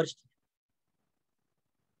நீங்க சம்பாரிச்சிட்டீங்க?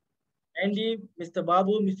 Aunty, mister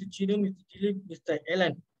Babu, mister Chinu, mister Dilip, mister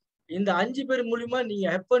Elon, இந்த 5 பேர் மூலியமா நீங்க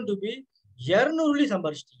happen to be 200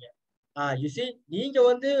 சம்பாரிச்சிட்டீங்க. You see, நீங்க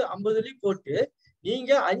வந்து 50 போட்டு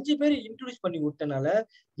நீங்க 5 பேர் இன்ட்ரோடியூஸ் பண்ணி விட்டனால,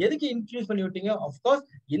 எதுக்கு இன்ட்ரோடியூஸ் பண்ணி விட்டீங்க? ஆஃப்கோர்ஸ்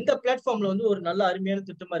இந்த பிளாட்ஃபார்ம்ல வந்து ஒரு நல்ல அருமையான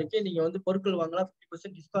திட்டமா இருக்கு. நீங்க வந்து பொருட்கள் வாங்கலாம்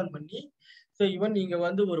 50% டிஸ்கவுண்ட் பண்ணி, ஸோ ஈவன் நீங்க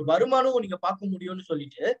வந்து ஒரு வருமானம் நீங்க பார்க்க முடியும்னு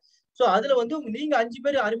சொல்லிட்டு, ஸோ அதுல வந்து நீங்க 5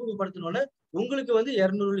 பேர் அறிமுகப்படுத்தணும்னு உங்களுக்கு வந்து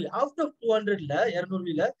 200 ஆஃப்டர் 200ல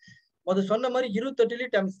 200ல முத சொன்ன மாதிரி 28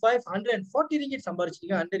 times 5 140 ringgit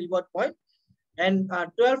சம்பாரிச்சிட்டீங்க under reward point. And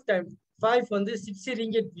 12 times 5 வந்து 60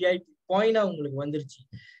 ரிங்கிட் விஐபி பாயிண்டா உங்களுக்கு வந்துருச்சு.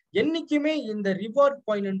 என்னைக்குமே இந்த ரிவார்ட்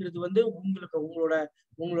பாயிண்ட்ன்றது வந்து உங்களோட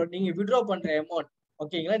நீங்க வித்ட்ரா பண்ற அமௌண்ட்,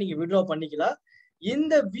 ஓகேங்களா, நீங்க வித்ட்ரா பண்ணிக்கலாம்.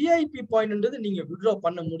 இந்த விஐபி பாயிண்ட்ன்றது நீங்க வித்ட்ரா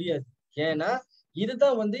பண்ண முடியாது. ஏன்னா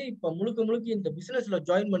இதுதான் வந்து இப்ப முழுக்க இந்த பிசினஸ்ல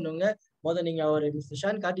ஜாயின் பண்ணுங்க. நீங்க அவர் மிஸ்டர்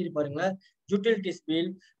ஷான் காட்டியிருப்பாருங்களா, யூட்டிலிட்டிஸ்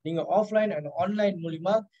பில் நீங்க ஆஃப்லைன் அண்ட் ஆன்லைன்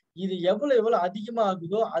மூலியமா இது எவ்வளவு அதிகமா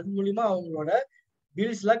ஆகுதோ அது மூலியமா அவங்களோட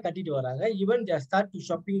பில்ஸ் எல்லாம் கட்டிட்டு வராங்க. Even they start to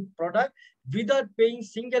shopping product without paying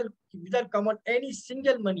without come out any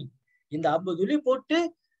single மணி. இந்த 50 போட்டு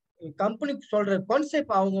கம்பெனி சொல்ற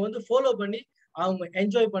கான்செப்ட் அவங்க வந்து ஃபாலோ பண்ணி அவங்க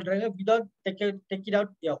என்ஜாய் பண்றாங்க without take it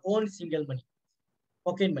out your own single money,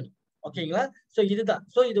 pocket money. ஓகேங்களா? சோ இதுதான்.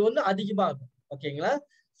 சோ இது வந்து அதிகமா ஆகும். ஓகேங்களா?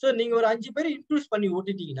 சோ நீங்க ஒரு 5 பேர் இன்ட்ரோடியூஸ் பண்ணி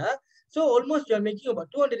விட்டுட்டீங்கன்னா, so almost you are making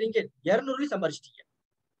about 200 ringgit 200 சம்பாரிச்சிட்டீங்க.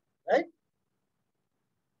 Right?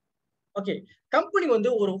 Okay. Company வந்து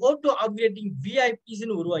ஒரு ஆட்டோ அப்கிரேடிங்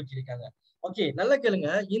விஐபிஸ்னு உருவாக்கி இருக்காங்க. ஓகே, நல்லா கேளுங்க.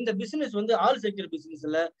 இந்த பிசினஸ் வந்து ஆல் செக்யூர் பிசினஸ்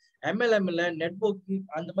இல்ல, எம்எல்எம் இல்ல, நெட்வொர்க்கிங்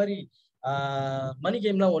அந்த மாதிரி மணி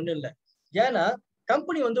கேம்லாம் ஒண்ணும் இல்ல. ஏன்னா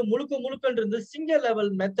கம்பெனி வந்து முழுக்கன்றது single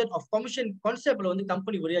level method of commission கான்செப்ட்ல வந்து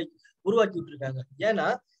கம்பெனி உருவாக்கி விட்டுருக்காங்க. ஏன்னா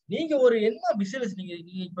நீங்க ஒரு என்ன பிசினஸ் நீங்க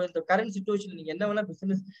இப்ப இந்த கரண்ட் சிச்சுவேஷன் நீங்க என்ன வேணா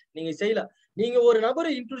பிசினஸ் நீங்க செய்யலாம். நீங்க ஒரு நபரை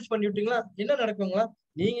இன்ட்ரோடியூஸ் பண்ணி விட்டீங்களா, என்ன நடக்குங்களா,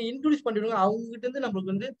 நீங்க இன்ட்ரோடியூஸ் பண்ணிடுங்க, அவங்க கிட்ட இருந்து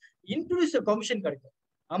நம்மளுக்கு வந்து இன்ட்ரோடியூஸ் கமிஷன் கிடைக்கும்.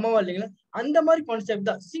 ஆமாவா இல்லைங்களா? அந்த மாதிரி கான்செப்ட்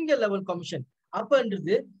தான் சிங்கிள் லெவல் கமிஷன்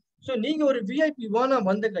அப்பன்றது. சோ நீங்க ஒரு விஐபி வானா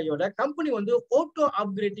வந்த கையோட கம்பெனி வந்து ஆட்டோ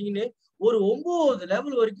அப்கிரேடிங்னு ஒரு 9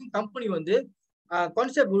 லெவல் வரைக்கும் கம்பெனி வந்து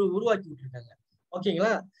கான்செப்ட் உருவாக்கி விட்டுருக்காங்க.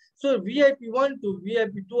 ஓகேங்களா? சோ விஐபி 1 டு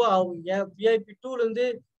விஐபி 2 ஆகுங்க. விஐபி 2ல இருந்து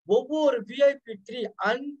ஒவ்வொரு விஐபி 3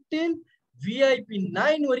 அன்டில் விஐபி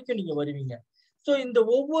 9 வரைக்கும் நீங்க வருவீங்க. சோ இந்த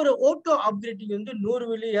ஒவ்வொரு ஆட்டோ அப்கிரேடிங் வந்து 100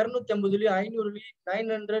 விலி, 250 விலி, 500 விலி,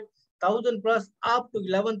 900, 1000 பிளஸ் அப் டு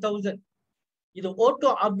 11,000. இது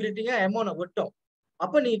ஆட்டோ அப்கிரேடிங்கா அமௌண்ட் வட்டும்.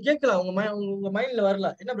 அப்ப நீங்க கேட்கலாம், உங்க மைண்ட்ல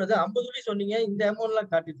வரலாம், என்ன பிரதர் 50 விலி சொன்னீங்க, இந்த அமௌண்ட்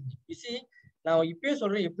எல்லாம் காட்டுது. பிசி நான் எப்பயும்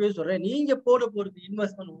சொல்றேன், நீங்க போட போறது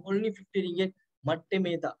இன்வெஸ்ட்மெண்ட் only 50 ringgit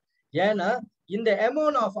மட்டுமே தான். ஏன்னா இந்த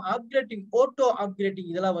amount of upgrading auto upgrading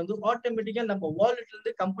இதெல்லாம் வந்து ஆட்டோமேட்டிக்கா நம்ம வாலெட்ல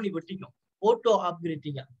இருந்து கம்பெனி வெட்டிக்கும். ஆட்டோ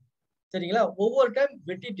அப்கிரேடிங்கா, சரிங்களா? ஒவ்வொரு டைம்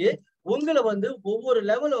வெட்டிட்டு உங்களை வந்து ஒவ்வொரு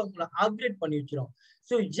லெவல் உங்களை அப்கிரேட் பண்ணி வச்சிரும்.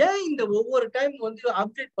 சோ ஏன் இந்த ஒவ்வொரு டைம் வந்து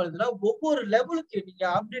அப்டேட் பண்ணுதுன்னா, ஒவ்வொரு லெவலுக்கு நீங்க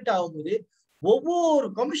அப்டேட் ஆகும்போது ஒவ்வொரு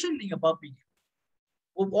கமிஷன் நீங்க பாப்பீங்க.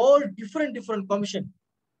 All different commission.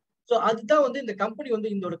 சோ அதுதான் வந்து இந்த கம்பெனி வந்து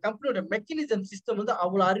இந்த கம்பெனியோட மெக்கானிசம் சிஸ்டம் வந்து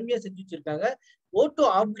அவ்வளவு அருமையா செஞ்சு வச்சிருக்காங்க. ஆட்டோ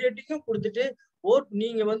அப்கிரேடிங்கும் கொடுத்துட்டு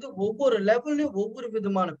நீங்க வந்து ஒவ்வொரு லெவல்லையும் ஒவ்வொரு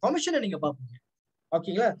விதமான கமிஷனை நீங்க பாப்பீங்க.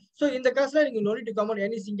 ஓகேங்களா? சோ இந்த காசுல நீங்க no need to come out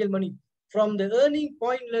any single money from the earning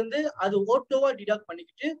பாயிண்ட்ல இருந்து அது ஆட்டோவா டிடக்ட்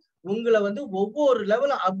பண்ணிக்கிட்டு உங்களை வந்து ஒவ்வொரு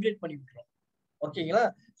லெவல அப்கிரேட் பண்ணி விட்டுரும். ஓகேங்களா?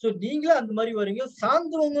 சோ நீங்களும் அந்த மாதிரி வரீங்க,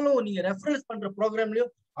 சார்ந்தவங்களும் நீங்க ரெஃபரன்ஸ் பண்ற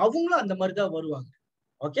ப்ரோக்ராம்லயும் அவங்களும் அந்த மாதிரி தான் வருவாங்க.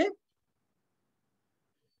 ஓகே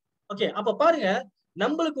ஓகே அப்ப பாருங்க,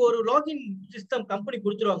 நம்மளுக்கு ஒரு லாகின் சிஸ்டம் கம்பெனி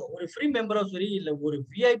கொடுத்துருவாங்க. ஒரு ஃப்ரீ மெம்பரா சரி, இல்ல ஒரு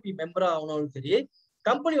விஐபி மெம்பரா ஆனாலும் சரி,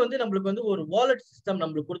 கம்பெனி வந்து நம்மளுக்கு வந்து ஒரு வாலெட் சிஸ்டம்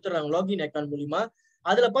நம்மளுக்கு கொடுத்துறாங்க லாகின் அக்கௌண்ட் மூலியமா.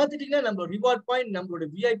 அதுல பாத்துட்டீங்கன்னா நம்ம ரிவார்ட் பாயிண்ட், நம்மளோட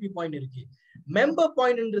விஐபி பாயிண்ட் இருக்கு. மெம்பர்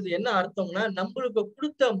பாயிண்ட்ன்றது என்ன அர்த்தம்னா, நம்மளுக்கு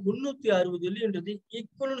கொடுத்த 360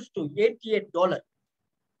 ஈக்குவலன்ஸ் டு $88.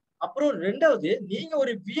 அப்புறம் ரெண்டாவது, நீங்க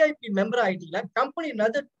ஒரு VIP member ஆயிட்டீங்கன்னா company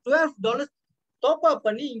 $12 top up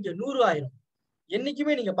பண்ணி இங்க 100 ஆயிரும்.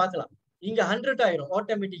 என்னைக்குமே நீங்க பாக்கலாம், இங்க 100 ஆயிரும்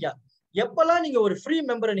ஆட்டோமேட்டிக்கா. எப்பெல்லாம் நீங்க ஒரு ஃப்ரீ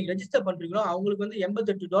மெம்பரை நீங்க ரெஜிஸ்டர் பண்றீங்களோ அவங்களுக்கு வந்து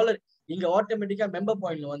 $88 இங்க ஆட்டோமேட்டிக்கா மெம்பர்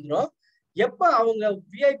பாயிண்ட்ல வந்துடும். எப்ப அவங்க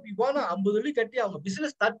விஐபி போனா 50 வெள்ளி கட்டி அவங்க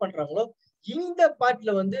பிசினஸ் ஸ்டார்ட் பண்றாங்களோ இந்த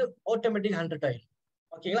பார்ட்ல வந்து ஆட்டோமேட்டிக் 100 ஆயிரும்.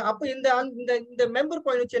 ஓகேங்களா? அப்ப இந்த மெம்பர்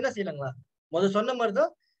பாயிண்ட் வச்சு என்ன செய்யலாங்களா, முதல்ல சொன்ன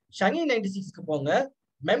மாதிரிதான் ஷங்கி 96க்கு போங்க,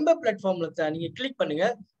 மெம்பர் பிளாட்ஃபார்ம்ல நீங்க கிளிக் பண்ணுங்க,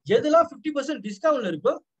 எதெல்லாம் 50% டிஸ்கவுண்ட்ல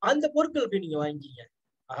இருக்கோ அந்த பொருட்கள் போய் நீங்க வாங்கிக்கீங்க.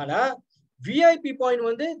 ஆனா விஐபி பாயிண்ட்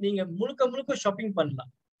வந்து நீங்க முழுக்க ஷாப்பிங்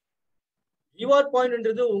பண்ணலாம். ரிவார்ட்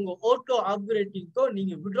பாயிண்ட்ன்றது உங்க ஆட்டோ அப்கிரேடிங்கோ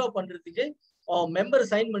நீங்க வித்ட்ரா பண்றதுக்கு மெம்பர்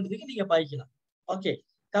சைன் பண்றதுக்கு நீங்க பாய்க்கலாம். Okay,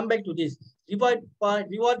 come back to this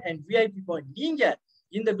reward and VIP point. நீங்க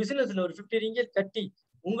இந்த பிசினஸ்ல ஒரு 50 ரிங்கெட் கட்டி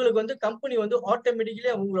உங்களுக்கு வந்து கம்பெனி வந்து ஆட்டோமேட்டிக்கலி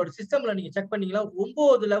உங்களோட சிஸ்டம்ல நீங்க செக் பண்ணீங்களா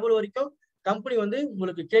 9 லெவல் வரைக்கும் கம்பெனி வந்து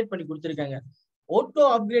உங்களுக்கு கிரியேட் பண்ணி கொடுத்துருக்காங்க. ஓட்டோ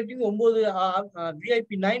அப்கிரேடிங் 9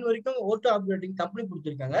 விஐபி 9 வரைக்கும் ஓட்டோ அப்கிரேடிங் கம்பெனி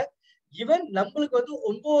கொடுத்துருக்காங்க. ஈவன் நம்மளுக்கு வந்து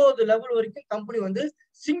 9 லெவல் வரைக்கும் கம்பெனி வந்து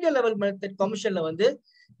சிங்கிள் லெவல் மெத்தட் கமிஷன்ல வந்து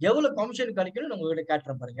எவ்வளவு கமிஷன் கிடைக்கும்னு நம்ம கிட்ட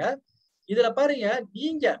காட்டுற பாருங்க. இதுல பாருங்க,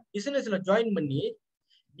 நீங்க பிசினஸ்ல ஜாயின் பண்ணி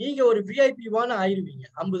நீங்க ஒரு விஐபி 1 ஆயிருவீங்க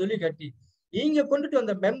 50 கட்டி. நீங்க கொண்டுட்டு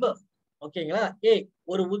வந்த மெம்பர் ஓகேங்களா,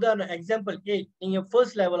 ஒரு உதாரணம் எக்ஸாம்பிள் நீங்க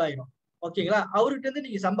ஃபர்ஸ்ட் லெவல் ஆயிரும் ஓகேங்களா. அவர்கிட்ட இருந்து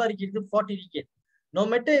நீங்க சம்பாதிக்கிறது 40 ரிங்கெட். நோ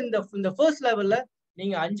மேட்டர் இந்த ஃபர்ஸ்ட் லெவல்ல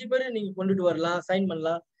நீங்க 5 பேரு நீங்க கொண்டுட்டு வரலாம், சைன்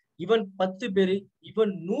பண்ணலாம். ஈவன் 10 பேரு,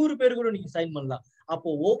 ஈவன் 100 பேரு கூட நீங்க சைன் பண்ணலாம். அப்போ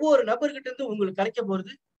ஒவ்வொரு நபர்கிட்ட இருந்து உங்களுக்கு கிடைக்க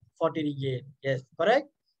போறது 40 ringgit. Yes correct.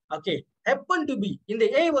 Okay, happen to be இந்த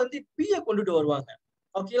வந்து பி கொண்டுட்டு வருவாங்க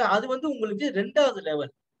ஓகேங்களா. அது வந்து உங்களுக்கு 2வது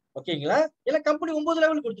லெவல் ஓகேங்களா. இல்ல கம்பெனி 9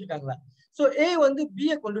 லெவல் கொடுத்துருக்காங்களா. சோ வந்து பி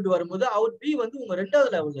கொண்டுட்டு வரும்போது அவர் பி வந்து உங்க 2வது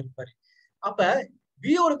லெவல்ல இருப்பாரு. அப்ப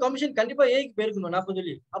பியோட கமிஷன் கண்டிப்பா ஏக்கு போயிருக்கணும்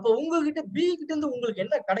 40. அப்ப உங்ககிட்ட பி கிட்ட இருந்து உங்களுக்கு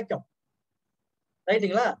என்ன கிடைக்கும்,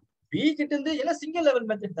 ரைட்டுங்களா. பி கிட்ட இருந்து ஏன்னா சிங்கிள் லெவல்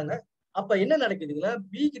மெத்தட் தானே. அப்ப என்ன நடக்குதுங்களா,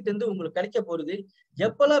 பி கிட்ட இருந்து உங்களுக்கு கிடைக்க போறது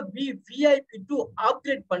எப்பெல்லாம் பி விஐபி 2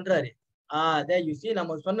 அப்கிரேட் பண்றாரு.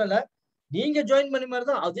 நம்ம சொன்னல, நீங்க ஜாயின் பண்ண மாதிரி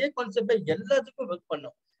தான் அதே கான்செப்டை எல்லாத்துக்கும் ஒர்க்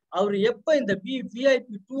பண்ணும். அவர் எப்ப இந்த விஐபி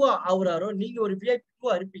 2 ஆகுறாரோ நீங்க ஒரு விஐபி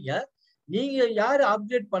 2 இருப்பீங்க. நீங்க யாரு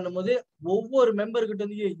அப்டேட் பண்ணும்போது ஒவ்வொரு மெம்பர் கிட்ட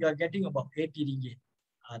இருந்து கெட்டிங் அபவுட் 80 ரிங்கெட்.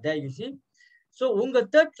 அதான் யூ see. சோ உங்க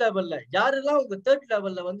 3rd லெவல்ல யாரெல்லாம் உங்க 3rd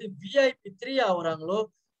லெவல்ல வந்து விஐபி 3 ஆகுறாங்களோ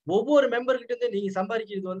ஒவ்வொரு மெம்பர் கிட்ட இருந்து நீங்க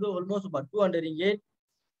சம்பாதிக்கிறது வந்து almost about 200 ringgit.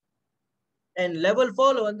 And level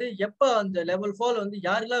 4 வந்து எப்ப அந்த லெவல் 4 வந்து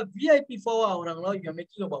யாரெல்லாம் VIP 4 ஆகுறாங்களோ you are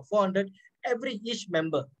making about 400 every each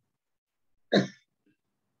member.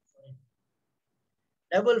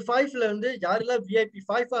 Level 5ல வந்து யாரெல்லாம் VIP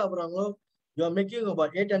 5 ஆகுறாங்களோ you are making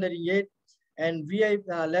about 800 ringgit. And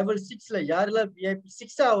VIP level 6ல யாரெல்லாம் விஐபி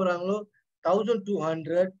 6 ஆகுறாங்களோ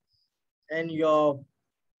 1200. அண்ட் யோர்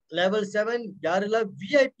லெவல் 7 யாரெல்லாம்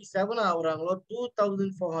விஐபி 7 ஆகுறாங்களோ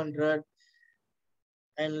 2400.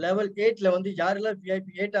 அண்ட் லெவல் 8ல வந்து யாரெல்லாம்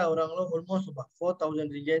VIP 8 ஆகுறாங்களோ almost about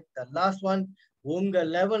 4000 ringgit. The last one உங்க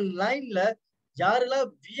level 9ல யாரெல்லாம்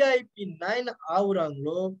VIP 9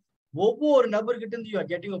 ஆகுறாங்களோ ஒவ்வொரு நபர்கிட்ட இருந்து you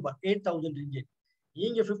are getting about 8000 ringgit.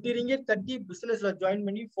 நீங்க 50 ringgit கட்டி பிசினஸ்ல ஜாயின்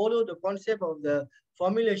பண்ணி follow the concept of the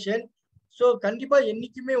formulation. So கண்டிப்பா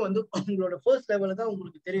என்னைக்குமே வந்து உங்களோட ஃபர்ஸ்ட் லெவல்ல தான்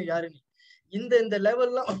உங்களுக்கு தெரியும் யாருன்னு. இந்த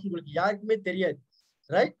லெவல்லாம் உங்களுக்கு யாருக்குமே தெரியாது,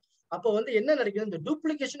 ரைட். அப்போ வந்து என்ன நடக்குது, இந்த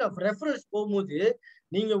டூப்ளிகேஷன் ஆஃப் ரெஃபரன்ஸ் போகும்போது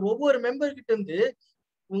நீங்க ஒவ்வொரு மெம்பர் கிட்ட இருந்து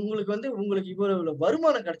உங்களுக்கு இவ்வளவு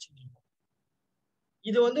வருமானம் கிடைச்சிட்டு இருக்கும்.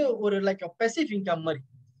 இது வந்து ஒரு லைக் பெசிவ் இன்கம் மாதிரி.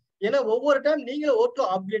 ஏன்னா ஒவ்வொரு டைம் நீங்களும் ஓட்டோ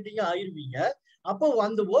அப்கிரேட்டிங்கா ஆயிருவீங்க. அப்போ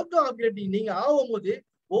அந்த ஓட்டோ அப்கிரேட்டிங் நீங்க ஆகும்போது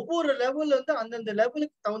ஒவ்வொரு லெவல்ல இருந்து அந்தந்த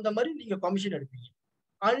லெவலுக்கு தகுந்த மாதிரி நீங்க கமிஷன் எடுப்பீங்க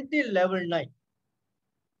until level 9.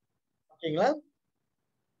 ஓகேங்களா.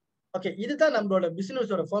 ஓகே, இதுதான் நம்மளோட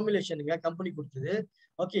பிசினஸோட ஃபார்முலேஷனுங்க கம்பெனி கொடுத்தது.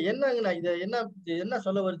 ஓகே, என்னங்கண்ணா இது என்ன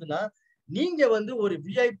சொல்ல வருதுன்னா, நீங்க வந்து ஒரு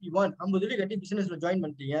விஐபி 1 50 கட்டி பிசினஸ்ல ஜாயின்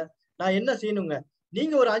பண்ணிட்டீங்க. நான் என்ன செய்யணுங்க,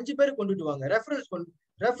 நீங்க ஒரு 5 பேர் கொண்டுட்டு வாங்க.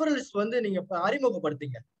 ரெஃபரன்ஸ் வந்து நீங்க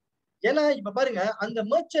அறிமுகப்படுத்துங்க. ஏன்னா இப்ப பாருங்க, அந்த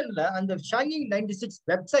மெர்ச்சன்ட்ல அந்த ஷாங்கிங் 96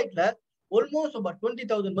 வெப்சைட்ல ஆல்மோஸ்ட் about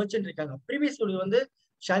 20,000 மெர்ச்சன்ட் இருக்காங்க. ப்ரீவியஸ் வந்து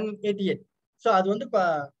ஷாங்கிங் 88. ஸோ அது வந்து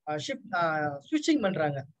ஸ்விட்சிங்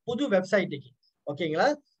பண்றாங்க புது வெப்சைட்டுக்கு ஓகேங்களா.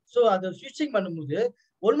 ஸோ அதை ஸ்விட்சிங் பண்ணும்போது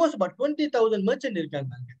ஆல்மோஸ்ட் about 20,000 மெர்ச்சன்ட்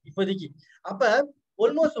இருக்காங்க இப்போதைக்கு. அப்ப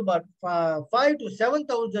ஆல்மோஸ்ட் about 5,000 to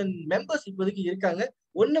 7,000 மெம்பர்ஸ் இப்போதைக்கு இருக்காங்க.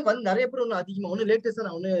 ஒண்ணு வந்து நிறைய பேர் ஒன்னும் அதிகமா ஒன்னும் லேட்டஸ்டா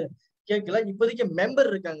நான் ஒண்ணு கேட்கல. இப்போதைக்கு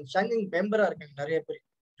மெம்பர் இருக்காங்க, ஷாங்கிங் மெம்பரா இருக்காங்க நிறைய பேர்.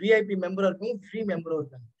 விஐபி மெம்பரா இருக்காங்க, ஃப்ரீ மெம்பரும்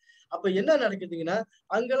இருக்காங்க. அப்ப என்ன நடக்குதுங்கன்னா,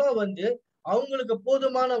 அங்கெல்லாம் வந்து அவங்களுக்கு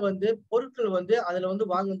போதுமான வந்து பொருட்கள் வந்து அதுல வந்து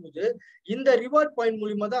வாங்கும்போது இந்த ரிவார்ட் பாயிண்ட்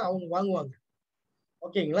மூலியமா தான் அவங்க வாங்குவாங்க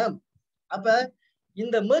ஓகேங்களா. அப்ப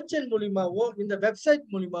இந்த மெர்ச்சன்ட் மூலியமாவோ இந்த வெப்சைட்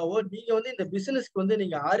மூலியமாவோ நீங்க வந்து இந்த பிசினஸ்க்கு வந்து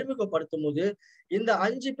நீங்க அறிமுகப்படுத்தும் போது இந்த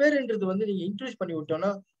 5 பேருன்றது வந்து நீங்க இன்ட்ரடியூஸ் பண்ணி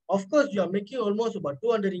விட்டோம்னா of course you are making almost about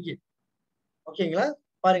 200 ringgit. ஓகேங்களா.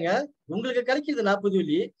 பாருங்க, உங்களுக்கு கிடைக்கிறது 40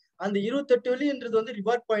 வெள்ளி. அந்த 28 வெள்ளின்றது வந்து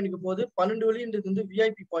ரிவார்ட் பாயிண்ட்க்கு போகுது, 12 வெள்ளின்றது வந்து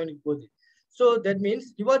விஐபி பாயிண்ட்க்கு போகுது. So that means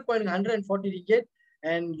reward point 140 ringgit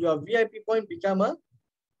and your VIP point become a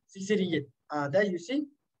 60 ringgit. That you see.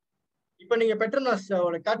 இப்போ நீங்க பெட்ரோனாஸ்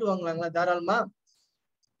கார்டு வாங்கலாங்களா தாராளமா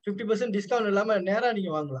 50% டிஸ்கவுண்ட் இல்லாம நேரா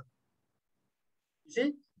நீங்க வாங்கலாம். see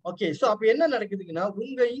okay. சோ அப்ப என்ன நடக்குதுன்னா,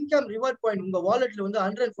 உங்க இன்கம் ரிவார்ட் பாயிண்ட் உங்க வாலெட்ல வந்து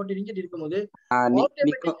 140 ringgit இருக்கும்போது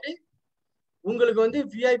ஆட்டோமேட்டிக்கலி உங்களுக்கு வந்து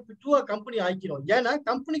விஐபி 2 கம்பெனி ஆக்கிரும். ஏன்னா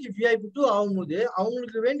கம்பெனிக்கு விஐபி 2 ஆகும்போது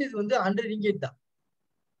அவங்களுக்கு வேண்டியது வந்து 100 ringgit தான்.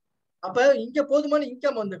 அப்ப இங்க போதுமான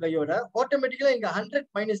இன்கம் வந்த கையோட ஆட்டோமேட்டிக்கலா இங்க 100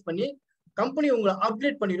 மைனஸ் பண்ணி கம்பெனி உங்களை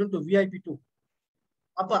அப்கிரேட் பண்ணிடும் டு VIP2.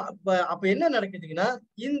 அப்ப என்ன நடக்குதுங்கன்னா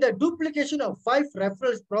இந்த டூப்ளிகேஷன் ஆஃப் 5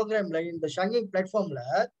 ரெஃபரல்ஸ் ப்ரோக்ராம்ல இந்த ஷங்கிங் பிளாட்ஃபார்ம்ல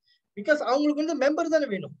பிகாஸ் அவங்களுக்கு வந்து மெம்பர் தானே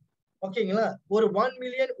வேணும். ஓகேங்களா, ஒரு 1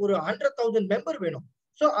 மில்லியன் ஒரு 100,000 மெம்பர் வேணும்.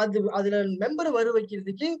 ஸோ அதுல மெம்பர் வர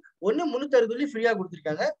வைக்கிறதுக்கு ஒன்னு 360 ஃப்ரீயா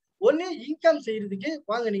கொடுத்துருக்காங்க, ஒன்னு இன்கம் செய்யறதுக்கு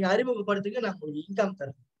வாங்க நீங்க அறிமுகப்படுத்துங்க நான் உங்களுக்கு இன்கம்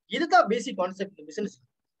தரேன். இதுதான் பேசிக் கான்செப்ட் இந்த பிசினஸ்.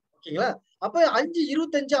 ஓகேங்களா, அப்ப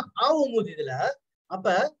 5-25 ஆகும் போது இதுல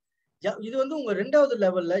அப்ப இது வந்து உங்க 2வது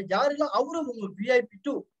லெவல்ல யாரெல்லாம் அவரும் உங்க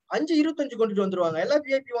VIP2 5-25 கொண்டுட்டு வந்துருவாங்க. எல்லாம்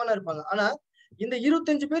VIP1 இருப்பாங்க. ஆனா இந்த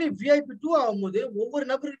 25 பேர் VIP2 ஆகும்போது ஒவ்வொரு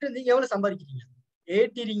நபர்கிட்ட நீங்க எவ்வளவு சம்பாதிக்கிறீங்க?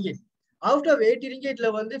 80 ringgit. Out of 80 ringgitல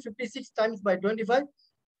வந்து 56 times by 25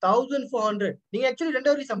 1400. நீங்க ஆக்சுவலி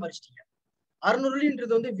 2,000 சம்பாதிச்சிட்டீங்க.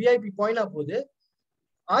 600 வந்து VIP பாயிண்டா போகுது,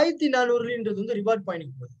 1400 வந்து ரிவார்ட்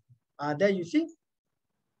பாயிண்ட் போகுது. there you see.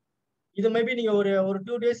 இது மேபி நீங்க ஒரு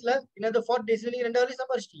 2 டேஸ்ல இன்னொரு 4 டேஸ்ல நீங்க 2,000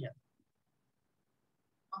 சம்பாதிச்சிட்டீங்க.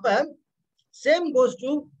 அப்ப சேம் கோஸ்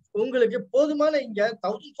டு உங்களுக்கு போதுமான இங்க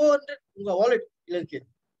 1400 உங்க வாலெட்ல இருக்கு.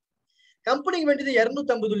 கம்பெனிக்கு வேண்டியது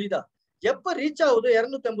 250 தான். எப்ப ரீச் ஆகுது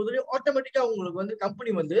 250 ஆட்டோமேட்டிக்கா உங்களுக்கு வந்து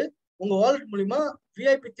கம்பெனி வந்து உங்க வாலெட் மூலமா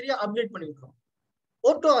VIP3 அப்டேட் பண்ணி விட்டுரும்.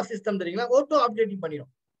 ஓட்டோ சிஸ்டம் தெரியுங்களா, ஓட்டோ அப்டேட்டிங்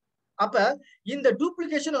பண்ணிடும். அப்ப இந்த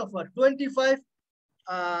டூப்ளிகேஷன் ஆஃப் 25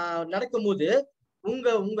 நடக்கும் போது உங்க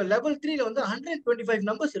லெவல் 3ல வந்து 125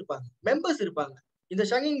 மெம்பர்ஸ் இருப்பாங்க இந்த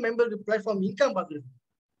ஷங்கிங் மெம்பர் பிளாட்ஃபார்ம் இன்கம் பாக்குறது.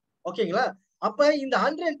 ஓகேங்களா, அப்ப இந்த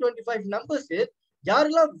 125 நம்பர்ஸ்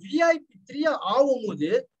யாரெல்லாம் VIP3 ஆகும் போது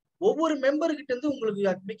ஒவ்வொரு மெம்பர் கிட்ட இருந்து உங்களுக்கு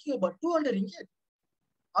making about 200 ringgit.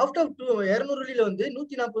 Out of 200 வந்து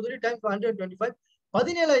 140 டைம்ஸ் 125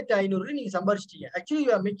 17,500 நீங்க சம்பாதிச்சிட்டீங்க. Actually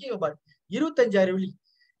you are making about 25,000.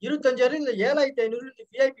 25,000 இந்த 7,500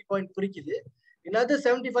 VIP பாயிண்ட் குறிக்குது. இன்னொரு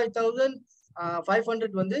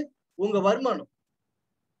 75,500 வந்து உங்க வருமானம்.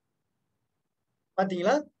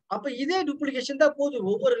 பாத்தீங்களா, அப்ப இதே டூப்ளிகேஷன் தான் போகுது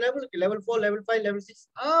ஒவ்வொரு லெவலுக்கு, level 4, level 5, level 6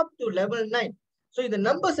 up to level 9. So இந்த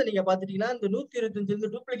நம்பர்ஸ் நீங்க பாத்துட்டீங்கன்னா இந்த 125 இருந்து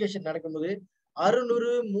டூப்ளிகேஷன் நடக்கும்போது 600,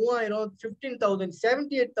 3000, 15,000,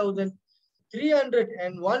 78,000, 300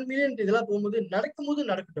 and 1 million இதெல்லாம் போகும்போது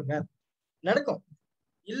நடக்கட்டுங்க, நடக்கும்.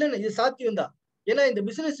 இல்லன்னு இது சாத்தியம் தான். ஏன்னா இந்த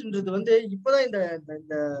பிசினஸ்ன்றது வந்து இப்பதான்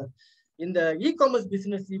இந்த இ-காமர்ஸ்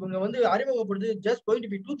பிசினஸ் இவங்க வந்து அறிமுகப்படுது just going to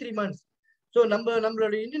be 2-3 months. So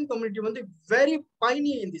நம்மளோட இந்தியன் கம்யூனிட்டி வந்து வெரி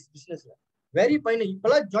பைனியர் இன் திஸ் பிசினஸ்ல, வெரி பைனியர்.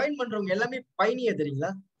 இப்பெல்லாம் ஜாயின் பண்றவங்க எல்லாமே பைனியர்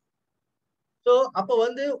தெரியுங்களா. ஸோ அப்ப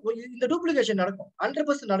வந்து இந்த டூப்ளிகேஷன் நடக்கும்,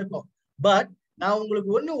 100% நடக்கும். பட் நான் உங்களுக்கு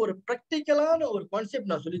ஒரு ப்ராக்டிக்கலான ஒரு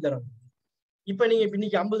கான்செப்ட் நான் சொல்லி தரேன். இப்ப நீங்க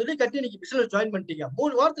இன்னைக்கு 50 கட்டி இன்னைக்கு பிசினஸ் ஜாயின் பண்ணிட்டீங்க,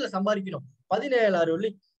 3 வாரத்துல சம்பாதிக்கணும்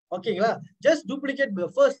 17,000. ஓகேங்களா, ஜஸ்ட் டூப்ளிகேட்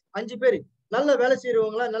ஃபர்ஸ்ட் 5 பேர் நல்ல வேலை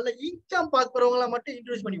செய்யறவங்களா நல்ல இன்கம் பாக்குறவங்களா மட்டும்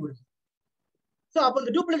இன்ட்ரோடியூஸ் பண்ணி விடுங்க. சோ அப்ப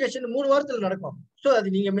இந்த டூப்ளிகேஷன் 3 வாரத்துல நடக்கும். சோ அது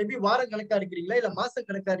நீங்க மேபி வாரம் கணக்கா இருக்கிறீங்களா இல்ல மாசம்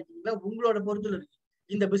கணக்கா இருக்கீங்களா உங்களோட பொறுத்துல இருக்கு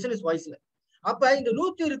இந்த பிசினஸ் வாய்ஸ்ல. அப்ப இந்த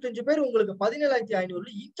 125 பேர் உங்களுக்கு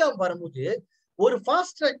 17,500 இன்கம் வரும்போது ஒரு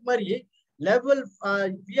ஃபாஸ்ட் ட்ராக் மாதிரி லெவல்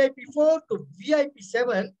VIP4 டு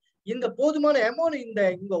VIP7 இந்த போதுமான அமௌண்ட்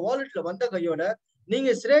இந்த வாலெட்ல வந்த கையோட நீங்க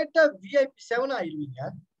ஸ்ட்ரைட்டா VIP7 ஆயிருவீங்க.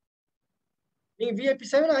 நீங்க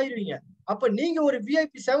VIP7 ஆயிருவீங்க. அப்ப நீங்க ஒரு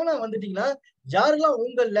VIP7 வந்துட்டீங்கன்னா யாரெல்லாம்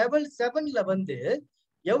உங்க லெவல் 7ல வந்து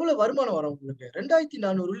எவ்வளவு வருமானம் வரும் உங்களுக்கு?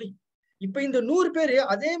 2,400. இப்ப இந்த 100 பேரு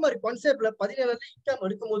அதே மாதிரி கான்செப்ட்ல 17,000 இன்கம்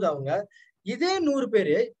எடுக்கும் போது அவங்க இதே 100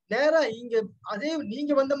 பேரு நேரா இங்க அதே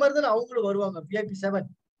நீங்க வந்த மாதிரி தானே அவங்களும் வருவாங்க VIP7,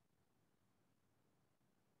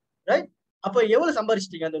 ரைட்? அப்ப எவ்வளவு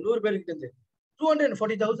சம்பாதிச்சிட்டீங்க அந்த 100 பேருக்கு இருந்து?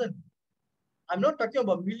 240,000. I'm not talking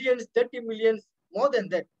about millions, 30 millions, more than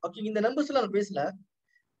that. Okay, இந்த நம்பர்ஸ் எல்லாம் நான் பேசல.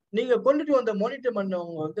 நீங்க கொண்டுட்டு வந்த மானிட்டர்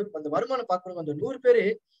பண்ணவங்க வந்து அந்த வருமானம் பாக்குறவங்க அந்த 100 பேரு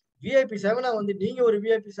VIP7 வந்து நீங்க ஒரு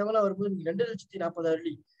VIP7 வரும்போது நீங்க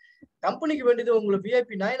 2,40,000. கம்பெனிக்கு வேண்டியது உங்களுக்கு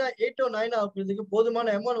VIP9, 8, 9 ஆகுறதுக்கு போதுமான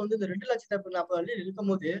அமௌண்ட் வந்து இந்த 2,40,000 இருக்கும்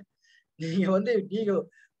போது நீங்க வந்து நீங்க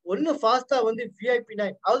ஒண்ணு ஃபாஸ்டா வந்து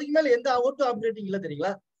VIP9 அதுக்கு மேல எந்த ஆட்டோ அப்டேட்டிங் இல்ல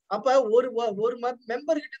தெரியுங்களா. அப்ப ஒரு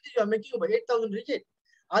மெம்பர் கிட்ட இருந்து மேக்கிங் 8,000 ringgit.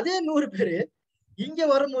 அதே 100 பேரு இங்க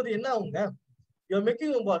வரும்போது என்ன ஆகுங்க? you're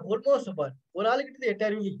making about almost about ஒரு ஆளுகிட்ட இருந்து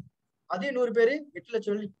 8,000. அதே 100 பேரு 8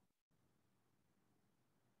 லட்சம்.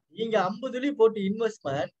 நீங்க 50 போட்டு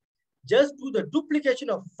investment just do the duplication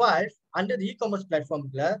of 5 under the e-commerce platform,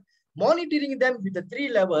 monitoring them with the 3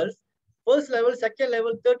 levels, first level, second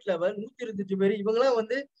level, third level. 125 பேர் இவங்கலாம்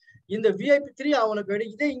வந்து இந்த VIP3 அவனுக்கு வேண்டிய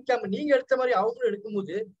இதே இன்கம் நீங்க எடுத்த மாதிரி அவங்களும்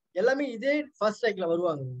எடுக்கும்போது எல்லாமே இதே ஃபர்ஸ்ட் ட்ராக்ல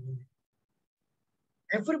வருவாங்க.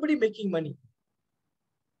 everybody making money.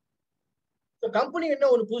 So company என்ன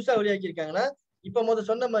ஒரு புதுசா வெளியாக்கி இருக்காங்கன்னா இப்ப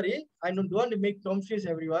சொன்ன மாதிரி I don't want to make confuse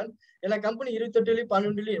everyone. ஏன்னா கம்பெனி 28,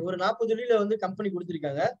 12, ஒரு 40 வந்து கம்பெனி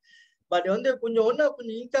கொடுத்திருக்காங்க. பட் வந்து கொஞ்சம்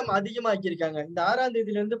இன்கம் அதிகமாக்கியிருக்காங்க. இந்த 6ஆம்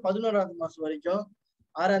தேதியில இருந்து 11வது மாசம் வரைக்கும்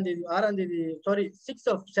 6ஆம் தேதி 6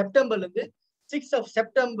 ஆஃப் செப்டம்பர்ல இருந்து 6 ஆஃப்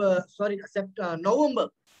செப்டம்பர்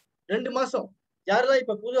நவம்பர் 2 மாசம் யாரெல்லாம்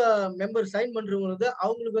இப்ப புது மெம்பர் சைன் பண்றவங்க வந்து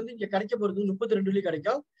அவங்களுக்கு வந்து இங்க கிடைக்க போறது 32 வெள்ளி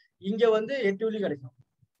கிடைக்கும். இங்க வந்து 8 வெள்ளி கிடைக்கும்.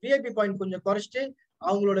 விஐபி பாயிண்ட் கொஞ்சம் குறைச்சிட்டு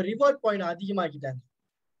அவங்களோட ரிவார்ட் பாயிண்ட் அதிகமாக்கிட்டாங்க.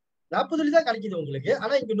 40 வெள்ளி தான் கிடைக்குது உங்களுக்கு,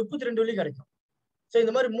 ஆனா இங்க 32 வெள்ளி கிடைக்கும். சோ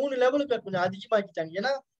இந்த மாதிரி 3 லெவலுக்கு கொஞ்சம் அதிகமாக்கிட்டாங்க.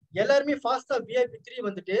 ஏன்னா எல்லாருமே ஃபாஸ்டா விஐபி 3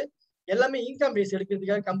 வந்துட்டு எல்லாமே இன்கம் பேஸ்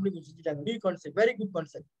எடுக்கிறதுக்காக கம்பெனி செஞ்சுட்டாங்க. New concept, very good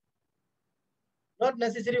concept. Not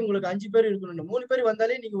necessary உங்களுக்கு 5 பேர் இருக்கணும், 3 பேர்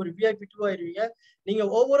வந்தாலே நீங்க ஒரு விஐபி 2 ஆயிருவீங்க. நீங்க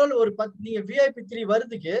ஓவரால் ஒரு 10, நீங்க விஐபி 3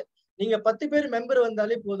 வருதுக்கு நீங்க 10 பேர் மெம்பர்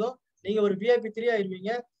வந்தாலே போதும், நீங்க ஒரு VIP 3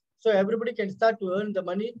 ஆயிருவீங்க. So everybody can start to earn the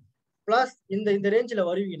money. Plus இந்த ரேஞ்சில்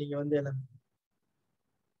வருவீங்க நீங்க வந்து எல்லாம்.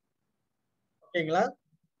 ஓகேங்களா?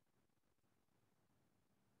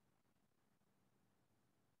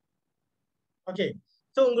 ஓகே.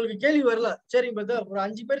 ஸோ உங்களுக்கு கேள்வி வரல, சரி பார்த்தா ஒரு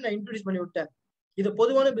 5 பேர் நான் இன்ட்ரோடியூஸ் பண்ணி விட்டேன். இது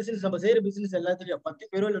பொதுவான பிசினஸ், நம்ம செய்யற பிசினஸ் எல்லாத்துலயும் 10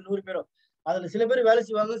 பேரோ இல்ல 100 பேரோ, அதுல சில பேர் வேலை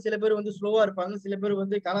செய்வாங்க, சில பேர் வந்து ஸ்லோவா இருப்பாங்க, சில பேர்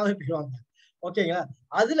வந்து காணாம போயிடுவாங்க. ஓகேங்களா?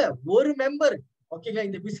 அதுல ஒரு மெம்பர், ஓகேங்களா,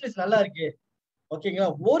 இந்த பிசினஸ் நல்லா இருக்கு, ஓகேங்களா,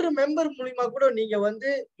 ஒரு மெம்பர் மூலியமா கூட நீங்க வந்து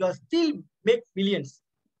you are still make millions.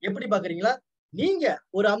 எப்படி பாக்குறீங்களா? நீங்க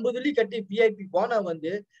ஒரு 50 வெள்ளி கட்டி விஐபி போனா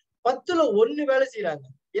வந்து 10ல 1 வேலை செய்யறாங்க,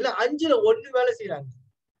 இல்ல 5ல 1 வேலை செய்யறாங்க.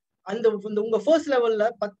 அந்த உங்க ஃபர்ஸ்ட் லெவல்ல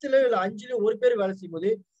 10ல இல்ல 5ல ஒரு பேர் வேலை செய்யும் போது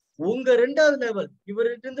உங்க 2வது லெவல்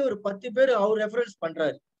இவர்கிட்ட இருந்து ஒரு 10 பேர் அவர் ரெஃபரன்ஸ்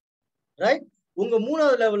பண்றாரு, ரைட்? உங்க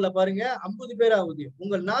 3வது லெவல்ல பாருங்க 50 பேர் ஆகுது.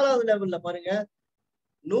 உங்க 4வது லெவல்ல பாருங்க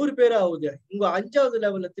 100 பேர் ஆகுது. உங்க 5வது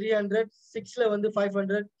லெவல்ல 300, 6ல வந்து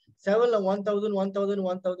 500, 7ல 1000, 1000,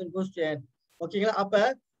 1000 கோஸ் டு எண்ட். ஓகேங்களா? அப்ப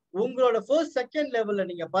உங்களோட ஃபர்ஸ்ட் செகண்ட் லெவல்ல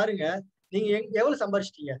நீங்க பாருங்க, நீங்க எவ்வளவு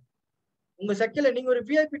சம்பாரிச்சிட்டீங்க. உங்க செகண்ட்ல நீங்க ஒரு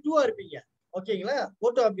விஐபி 2 இருப்பீங்க. ஓகேங்களா?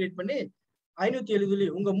 போட்டோ அப்டேட் பண்ணி 570.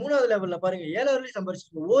 உங்க 3வது லெவல்ல பாருங்க 7,000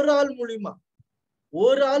 சம்பாரிச்சிருக்கீங்க. ஒரு ஆள்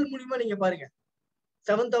மூலியமா நீங்க பாருங்க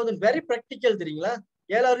 7,000. வெரி பிராக்டிக்கல் தெரியுங்களா?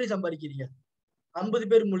 7,000 சம்பாதிக்கிறீங்க 50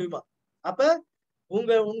 பேர் மூலியமா. அப்ப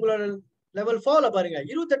உங்களோட லெவல் 4ல பாருங்க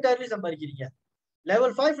 28,000 சம்பாதிக்கிறீங்க.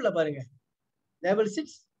 லெவல் 5ல பாருங்க, level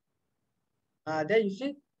 6 there you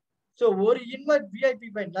see. So ஒரு இன்வெர்ட் விஐபி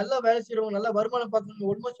பாயிண்ட் நல்லா வேலை செய்யறவங்க, நல்லா வருமானம் பார்க்கறவங்க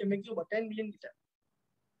ஆல்மோஸ்ட் மேக்ஸிமம் 10 மில்லியன் கிட்ட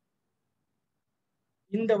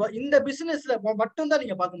இந்த பிசினஸ்ல மட்டும் தான்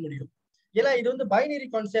நீங்க பார்க்க முடியும். ஏன்னா இது வந்து பைனரி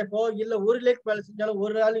கான்செப்டோ இல்ல 1 லேக் வேலை செஞ்சாலும்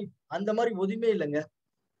ஒரு ஆள் அந்த மாதிரி எதுவுமே இல்லைங்க.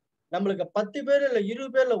 நம்மளுக்கு 10 பேர் இல்ல 20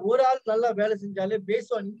 பேர்ல ஒரு ஆள் நல்லா வேலை செஞ்சாலே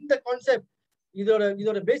பேஸ் ஆன் இந்த கான்செப்ட்,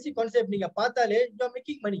 இதோட பேசிக் கான்செப்ட் நீங்க பார்த்தாலே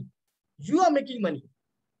யூ ஆர் மேக்கிங் மணி.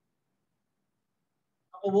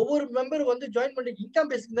 அப்போ ஒவ்வொரு மெம்பர் வந்து ஜாயின் பண்ணி இன்கம்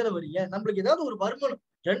பேசிக் தானே வரீங்க. நம்மளுக்கு ஏதாவது ஒரு வருமானம்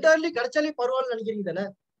 2,000 கிடைச்சாலே பரவாயில்ல நினைக்கிறீங்க தானே.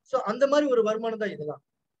 சோ அந்த மாதிரி ஒரு வருமானம் தான் இதெல்லாம்.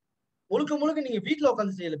 முழுக்க நீங்க வீட்டுல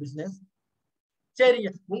உட்காந்து செய்யல பிசினஸ். சரிங்க,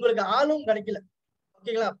 உங்களுக்கு ஆளும் கிடைக்கல,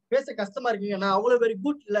 ஓகேங்களா, பேச கஷ்டமா இருக்கீங்க, நான் அவ்வளவு வெரி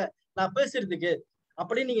குட் இல்ல நான் பேசுறதுக்கு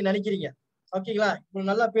அப்படின்னு நீங்க நினைக்கிறீங்க. ஓகேங்களா? இப்போ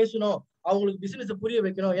நல்லா பேசணும், அவங்களுக்கு பிசினஸ் புரிய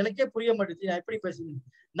வைக்கணும், எனக்கே புரிய மாட்டேங்குது, நான் எப்படி பேசணும்.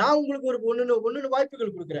 நான் உங்களுக்கு ஒரு ஒன்னு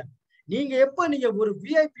வாய்ப்புகள் கொடுக்குறேன். நீங்க ஒரு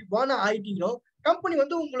விஐபி போனா ஆயிட்டீங்களோ, கம்பெனி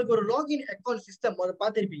வந்து உங்களுக்கு ஒரு லாகின் அக்கௌண்ட் சிஸ்டம்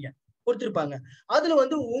பார்த்திருப்பீங்க, கொடுத்திருப்பாங்க. அதுல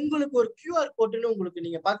வந்து உங்களுக்கு ஒரு QR கோட்னு உங்களுக்கு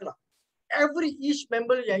நீங்க பார்க்கலாம். Every each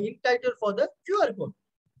member entitled for the QR code.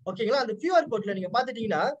 ஓகேங்களா? அந்த QR கோட்ல நீங்க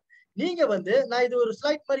பாத்துட்டீங்கன்னா நீங்க வந்து, நான் இது ஒரு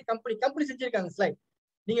ஸ்லைட் மாதிரி கம்பெனி செஞ்சிருக்காங்க ஸ்லைட்.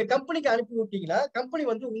 நீங்க கம்பெனிக்கு அனுப்பி விட்டீங்கன்னா கம்பெனி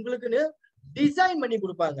வந்து உங்களுக்குன்னு டிசைன் பண்ணி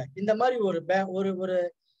கொடுப்பாங்க. இந்த மாதிரி ஒரு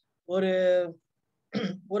ஒரு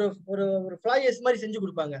ஒரு ஒரு ஃபிளையர்ஸ் மாதிரி செஞ்சு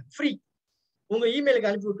கொடுப்பாங்க ஃப்ரீ. உங்க இமெயிலுக்கு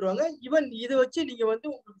அனுப்பி விட்டுருவாங்க. ஈவன் இது வச்சு நீங்க வந்து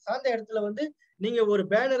உங்களுக்கு சார்ந்த இடத்துல வந்து நீங்க ஒரு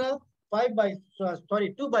பேனரா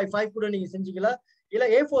 2x5 கூட நீங்க செஞ்சுக்கலாம். இல்ல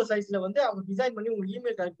A4 சைஸ்ல வந்து அவங்க டிசைன் பண்ணி உங்க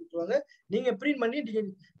இமெயிலுக்கு அனுப்பி விட்டுருவாங்க. நீங்க பிரிண்ட் பண்ணி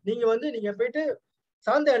நீங்க போயிட்டு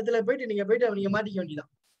சார்ந்த இடத்துல போயிட்டு நீங்க மாட்டிக்க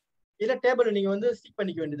வேண்டியதான். இல்ல டேபிள் நீங்க வந்து ஸ்டிக்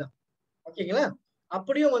பண்ணிக்க வேண்டியதான். ஓகேங்களா?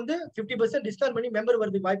 அப்படியும் வந்து 50% டிஸ்கவுண்ட் பண்ணி மெம்பர்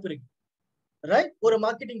வரதுக்கு வாய்ப்பு இருக்கு, ரைட்? ஒரு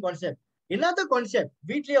மார்க்கெட்டிங் கான்செப்ட். என்னத்த கான்செப்ட்?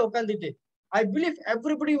 வீட்லயே உட்காந்துட்டு I believe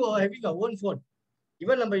everybody having a own phone.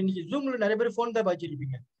 Even நம்ம இன்னைக்கு ஜூம்ல நிறைய பேர் போன் தான்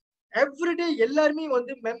பாய்ச்சிருப்பீங்க. எவ்ரிடே எல்லாருமே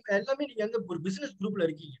வந்து எல்லாமே நீங்க வந்து ஒரு பிசினஸ் குரூப்ல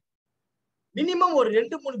இருக்கீங்க. மினிமம் ஒரு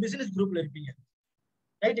 2-3 பிசினஸ் குரூப்ல இருப்பீங்க,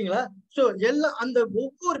 ரைட்டுங்களா? சோ எல்லாம் அந்த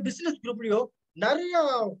ஒவ்வொரு பிசினஸ் குரூப்லயும் நிறைய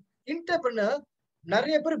இன்டர்பிரனர்,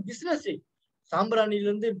 நிறைய பேர் பிசினஸ் சாம்பிராணில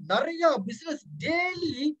இருந்து நிறைய பிசினஸ்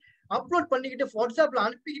டெய்லி அப்லோட் பண்ணிக்கிட்டு வாட்ஸ்அப்ல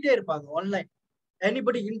அனுப்பிக்கிட்டே இருப்பாங்க online.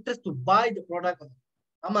 Anybody interest to by the product.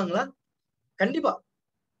 ஆமாங்களா? கண்டிப்பா.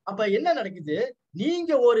 அப்ப என்ன நடக்குது?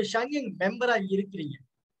 நீங்க ஒரு ஷங்கிங் மெம்பரா இருக்கிறீங்க,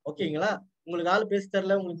 ஓகேங்களா? உங்களுக்கு ஆள் பேச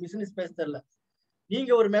தெரியல, உங்களுக்கு பிசினஸ் பேச தெரியல,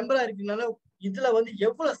 நீங்க ஒரு மெம்பரா இருக்கீங்கனால இதுல வந்து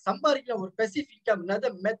எவ்வளவு சம்பாதிக்கலாம், ஒரு Pacific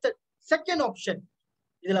income method. Second option,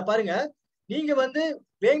 இதுல பாருங்க, நீங்க வந்து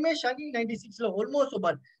வேமே ஷங்கிங் 96ல almost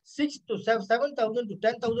about 6 to 7,000 to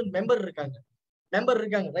 10,000 member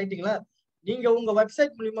இருக்காங்க ரைட்டுங்களா? நீங்க உங்க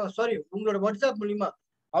வெப்சைட் மூலியமா உங்களோட வாட்ஸ்அப் மூலியமா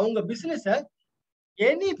அவங்க பிசினஸ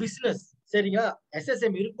எனி பிசினஸ் சரிங்களா,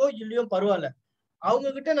 SSM இருக்கோ இல்லையோ பரவாயில்ல, அவங்க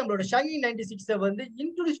கிட்ட நம்மளோட ஷங்கிங் 96 வந்து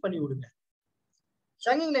இன்ட்ரோடியூஸ் பண்ணி விடுங்க.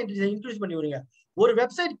 ஷங்கிங் 96 இன்ட்ரோடியூஸ் பண்ணி விடுங்க. ஒரு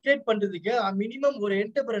வெப்சைட் கிரியேட் பண்றதுக்கு மினிமம் ஒரு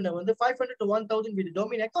என்டர்பிரனர் வந்து 500 to 1,000 வித்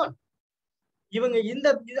டொமைன் அக்கவுண்ட்.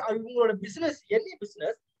 இவங்களோட பிசினஸ் எனி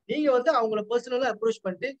பிசினஸ் நீங்க வந்து அவங்கள பர்சனலா அப்ரோச்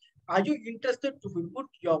பண்ணிட்டு are you interested to put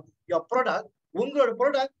your product, உங்களோட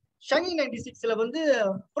ப்ராடக்ட் ஷங்கிங் 96ல வந்து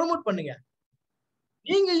ப்ரோமோட் பண்ணுங்க.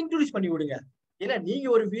 நீங்க இன்ட்ரோடியூஸ் பண்ணி விடுங்க. ஏன்னா நீங்க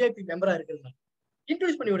ஒரு விஐபி மெம்பரா இருக்கிறதுனால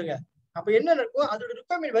இன்ட்ரோடியூஸ் பண்ணி விடுங்க. அப்ப என்ன நடக்கும், அதோட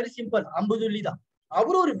ரிக்வயர்மெண்ட் வெரி சிம்பிள், 50 வெள்ளி தான்.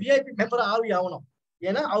 அவரும் ஒரு விஐபி மெம்பரா ஆகணும்.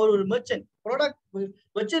 ஏன்னா அவர் ஒரு மெர்ச்சன்ட், ப்ராடக்ட்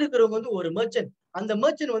வச்சிருக்கிறவங்க வந்து ஒரு மெர்ச்சன்ட். அந்த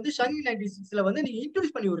மெர்ச்சன்ட் வந்து ஷங்கிங் 96ல வந்து நீங்க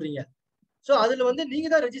இன்ட்ரோடியூஸ் பண்ணி விடுறீங்க. சோ அதுல வந்து நீங்க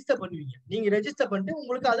தான் ரெஜிஸ்டர் பண்ணுவீங்க. நீங்க ரெஜிஸ்டர் பண்ணிட்டு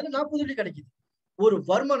உங்களுக்கு அதுல 40 வெள்ளி கிடைக்குது, ஒரு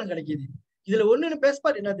வருமானம் கிடைக்குது. இதுல ஒண்ணு பெஸ்ட்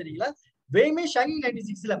பார்ட் என்ன தெரியல, வேமே ஷங்கிங்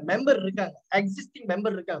 96ல மெம்பர் இருக்காங்க, எக்ஸிஸ்டிங்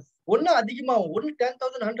மெம்பர் இருக்காங்க. ஒண்ணு அதிகமாகும், ஒண்ணு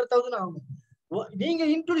 10,000 100,000 ஆகும். நீங்க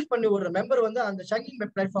இன்ட்ரோடியூஸ் பண்ணி விடுற மெம்பர் வந்து அந்த ஷங்கிங்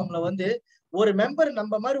பிளாட்ஃபார்ம்ல வந்து ஒரு மெம்பர்,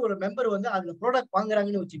 நம்ம மாதிரி ஒரு மெம்பர் வந்து அதுல ப்ராடக்ட்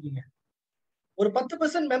வாங்குறாங்கன்னு வச்சுக்கோங்க, ஒரு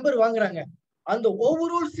 10% மெம்பர் வாங்குறாங்க. அந்த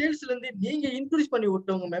ஓவரால் சேல்ஸ்ல இருந்து நீங்க இன்ட்ரோடியூஸ் பண்ணி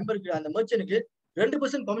விட்டவங்க மெம்பருக்கு, அந்த மெர்ச்சனுக்கு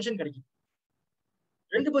 2% கமிஷன் கிடைக்கும்.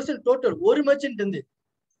 2% டோட்டல் ஒரு மெர்ச்சன்ட் இருந்து.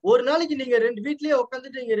 ஒரு நாளைக்கு நீங்க வீட்லயே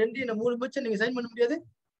உட்காந்துட்டு நீங்க 3 மெர்ச்சன்ட் நீங்க சைன் பண்ண முடியாது?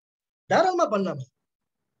 தாராளமா பண்ணலாமே.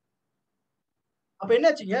 அப்ப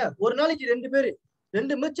என்னாச்சுங்க, ஒரு நாளைக்கு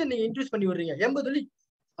 2 மெர்ச்சன்ட் நீங்க இன்ட்ரோடியூஸ் பண்ணி விடுறீங்க, 80 வெள்ளி.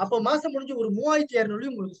 அப்ப மாசம் முடிஞ்சு ஒரு 3,200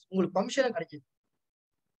 உங்களுக்கு கமிஷனா கிடைக்குது.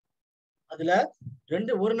 அதுல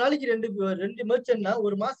ஒரு நாளைக்கு 2 மெர்ச்சன்ட்னா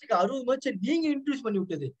ஒரு மாசத்துக்கு 60 மெர்ச்சன்ட் நீங்க இன்ட்ரோடியூஸ் பண்ணி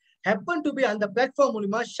விட்டது ஹேப்பன் டு பி அந்த பிளாட்ஃபார்ம்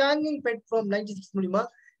மூலமா, ஷங்கிங் பிளாட்ஃபார்ம் 96 மூலமா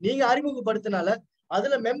நீங்க அறிமுகப்படுத்தினால,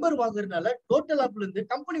 அதுல மெம்பர் வாங்குறதுனால டோட்டல் ஆப்ல இருந்து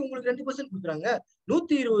கம்பெனி உங்களுக்கு 2% கொடுக்குறாங்க.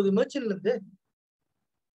 120 மெர்ச்சன்ட்ல இருந்து.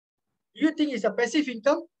 You think is a passive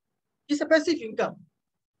income? Is a passive income.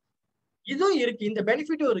 இதுவும் இருக்கு, இந்த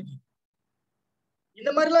பெனிஃபிட்டும் இருக்கு. இந்த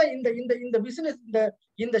மாதிரிலாம் இந்த பிசினஸ்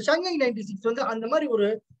இந்த ஷங்கிங் 96 வந்து அந்த மாதிரி ஒரு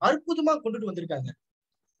அற்புதமா கொண்டுட்டு வந்திருக்காங்க.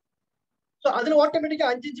 சோ அதுல ஆட்டோமேட்டிக்கா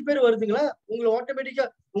 5 பேர் வருதுங்களா, உங்களுக்கு ஆட்டோமேட்டிக்கா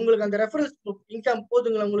உங்களுக்கு அந்த ரெஃபரன்ஸ் இன்கம்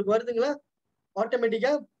போதுங்களா, உங்களுக்கு வருதுங்களா,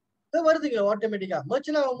 ஆட்டோமேட்டிக்கா வருதுங்களா, ஆட்டோமேட்டிக்கா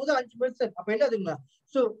மெர்ச்சன்ட் ஆகும்போது 5 மெர்ச்சன்ட். அப்ப என்ன ஆகுதுங்களா,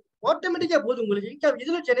 சோ ஆட்டோமேட்டிக்கா போதும் உங்களுக்கு இன்கம்.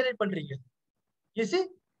 இதுல ஜெனரேட் பண்றீங்க. யூ see,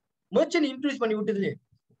 மெர்ச்சன்ட் இன்ட்ரோடியூஸ் பண்ணி விட்டதுலயே.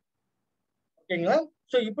 ஓகேங்களா?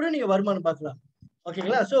 சோ இப்படி நீங்க வருமானம் பார்க்கலாம்.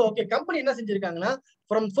 ஓகேங்களா? சோ ஓகே, கம்பெனி என்ன செஞ்சிருக்காங்கன்னா,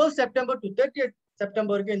 from 1st September to 30th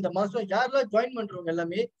செப்டம்பருக்கு இந்த மாசம் யாரெல்லாம் ஜாயின் பண்றவங்க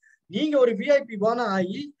எல்லாமே நீங்க ஒரு விஐபி வானா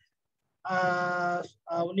ஆகி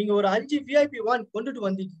நீங்க ஒரு 5 விஐபி வான் கொண்டுட்டு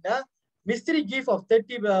வந்தீங்கன்னா மிஸ்ட்ரி கிஃப்ட் ஆஃப்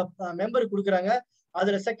 30 மெம்பர் கொடுக்குறாங்க.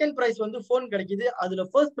 அதுல செகண்ட் பிரைஸ் வந்து போன் கிடைக்குது. அதுல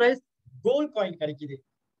ஃபர்ஸ்ட் பிரைஸ் கோல்ட் காயின் கிடைக்குது.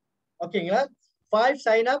 ஓகேங்களா? 5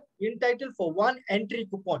 sign up entitle for 1 entry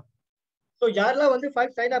coupon. So யாரெல்லாம் வந்து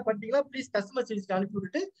 5 சைன் அப் பண்ணிட்டீங்களா, ப்ளீஸ் கஸ்டமர் சர்வீஸ்க்கு அனுப்பி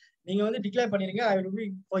விட்டுட்டு நீங்க வந்து டிக்ளேர் பண்ணிருங்க, I will be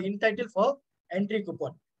for entitle for entry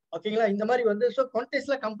coupon. ஓகேங்களா? இந்த மாதிரி வந்து ஸோ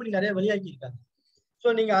கான்டெஸ்ட்ல கம்பெனி நிறைய வெளியாகி இருக்காங்க. ஸோ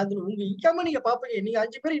நீங்க அது உங்க இன்கம் நீங்க பாப்பீங்க. நீங்க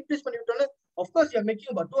 5 பேர் இன்க்ரீஸ் பண்ணி விட்டோம்னா of course you are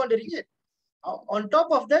making about 200 ringgit. On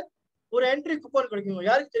top of that ஒரு என்ட்ரி கூப்பன் கிடைக்கும்.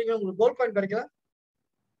 யாருக்கு தெரியும், உங்களுக்கு கோல்ட் காயின் கிடைக்கலாம்.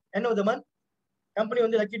 end of the month company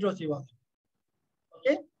வந்து லக்கி ட்ரா செய்வாங்க.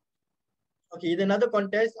 ஓகே ஓகே, இது another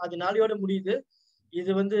contest. அது நாளையோட முடியுது.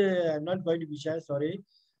 இது வந்து not going to be shared, sorry.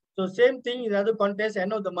 So same thing, இது another contest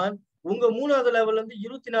end of the month. உங்க 3வது லெவல்ல இருந்து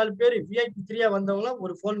 24 பேர் VIP 3 வந்தவங்க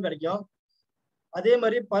ஒரு போன் கிடைக்கும். அதே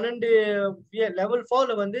மாதிரி 12 லெவல்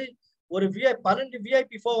 4ல வந்து ஒரு 12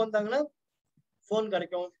 VIP 4 வந்தாங்கன்னா போன்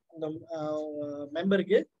கிடைக்கும் அந்த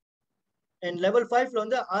மெம்பருக்கு. அண்ட் லெவல் 5ல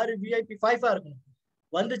வந்து 6 VIP 5 இருக்கணும்.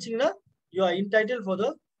 வந்துச்சுங்கன்னா you are entitle for the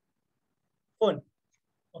phone.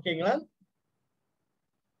 ஓகேங்களா?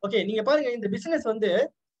 ஓகே, நீங்க பாருங்க, இந்த பிசினஸ் வந்து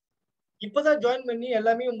இப்பதான் ஜாயின் பண்ணி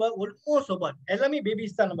எல்லாமே ஆல்மோஸ்ட் எல்லாமே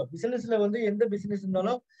பேபிஸ் தான். நம்ம பிசினஸ்ல வந்து எந்த பிசினஸ்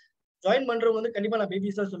இருந்தாலும் ஜாயின் பண்றவங்க வந்து கண்டிப்பா நான்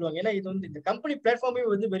பேபிஸ் தான் சொல்லுவாங்க. ஏன்னா இது வந்து இந்த கம்பெனி பிளாட்ஃபார்மே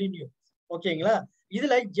வந்து வெரி நியூ. ஓகேங்களா?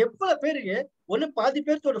 இதுல எவ்வளவு பேருக்கு ஒண்ணு பாதி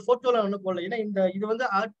பேர்த்தோட போட்டோலாம் ஒண்ணு போடல. ஏன்னா இது வந்து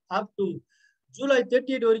அப் டு ஜூலை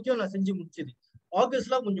 30 வரைக்கும் நான் செஞ்சு முடிச்சது.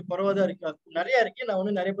 ஆகஸ்ட்லாம் கொஞ்சம் பரவாதான் இருக்கு, நிறைய இருக்கு. நான்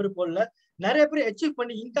ஒன்னும் நிறைய பேர் போடல. நிறைய பேர் அச்சீவ்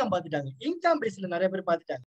பண்ணி இன்கம் பார்த்துட்டாங்க. இன்கம் பேஸ்ல நிறைய பேர் பார்த்துட்டாங்க.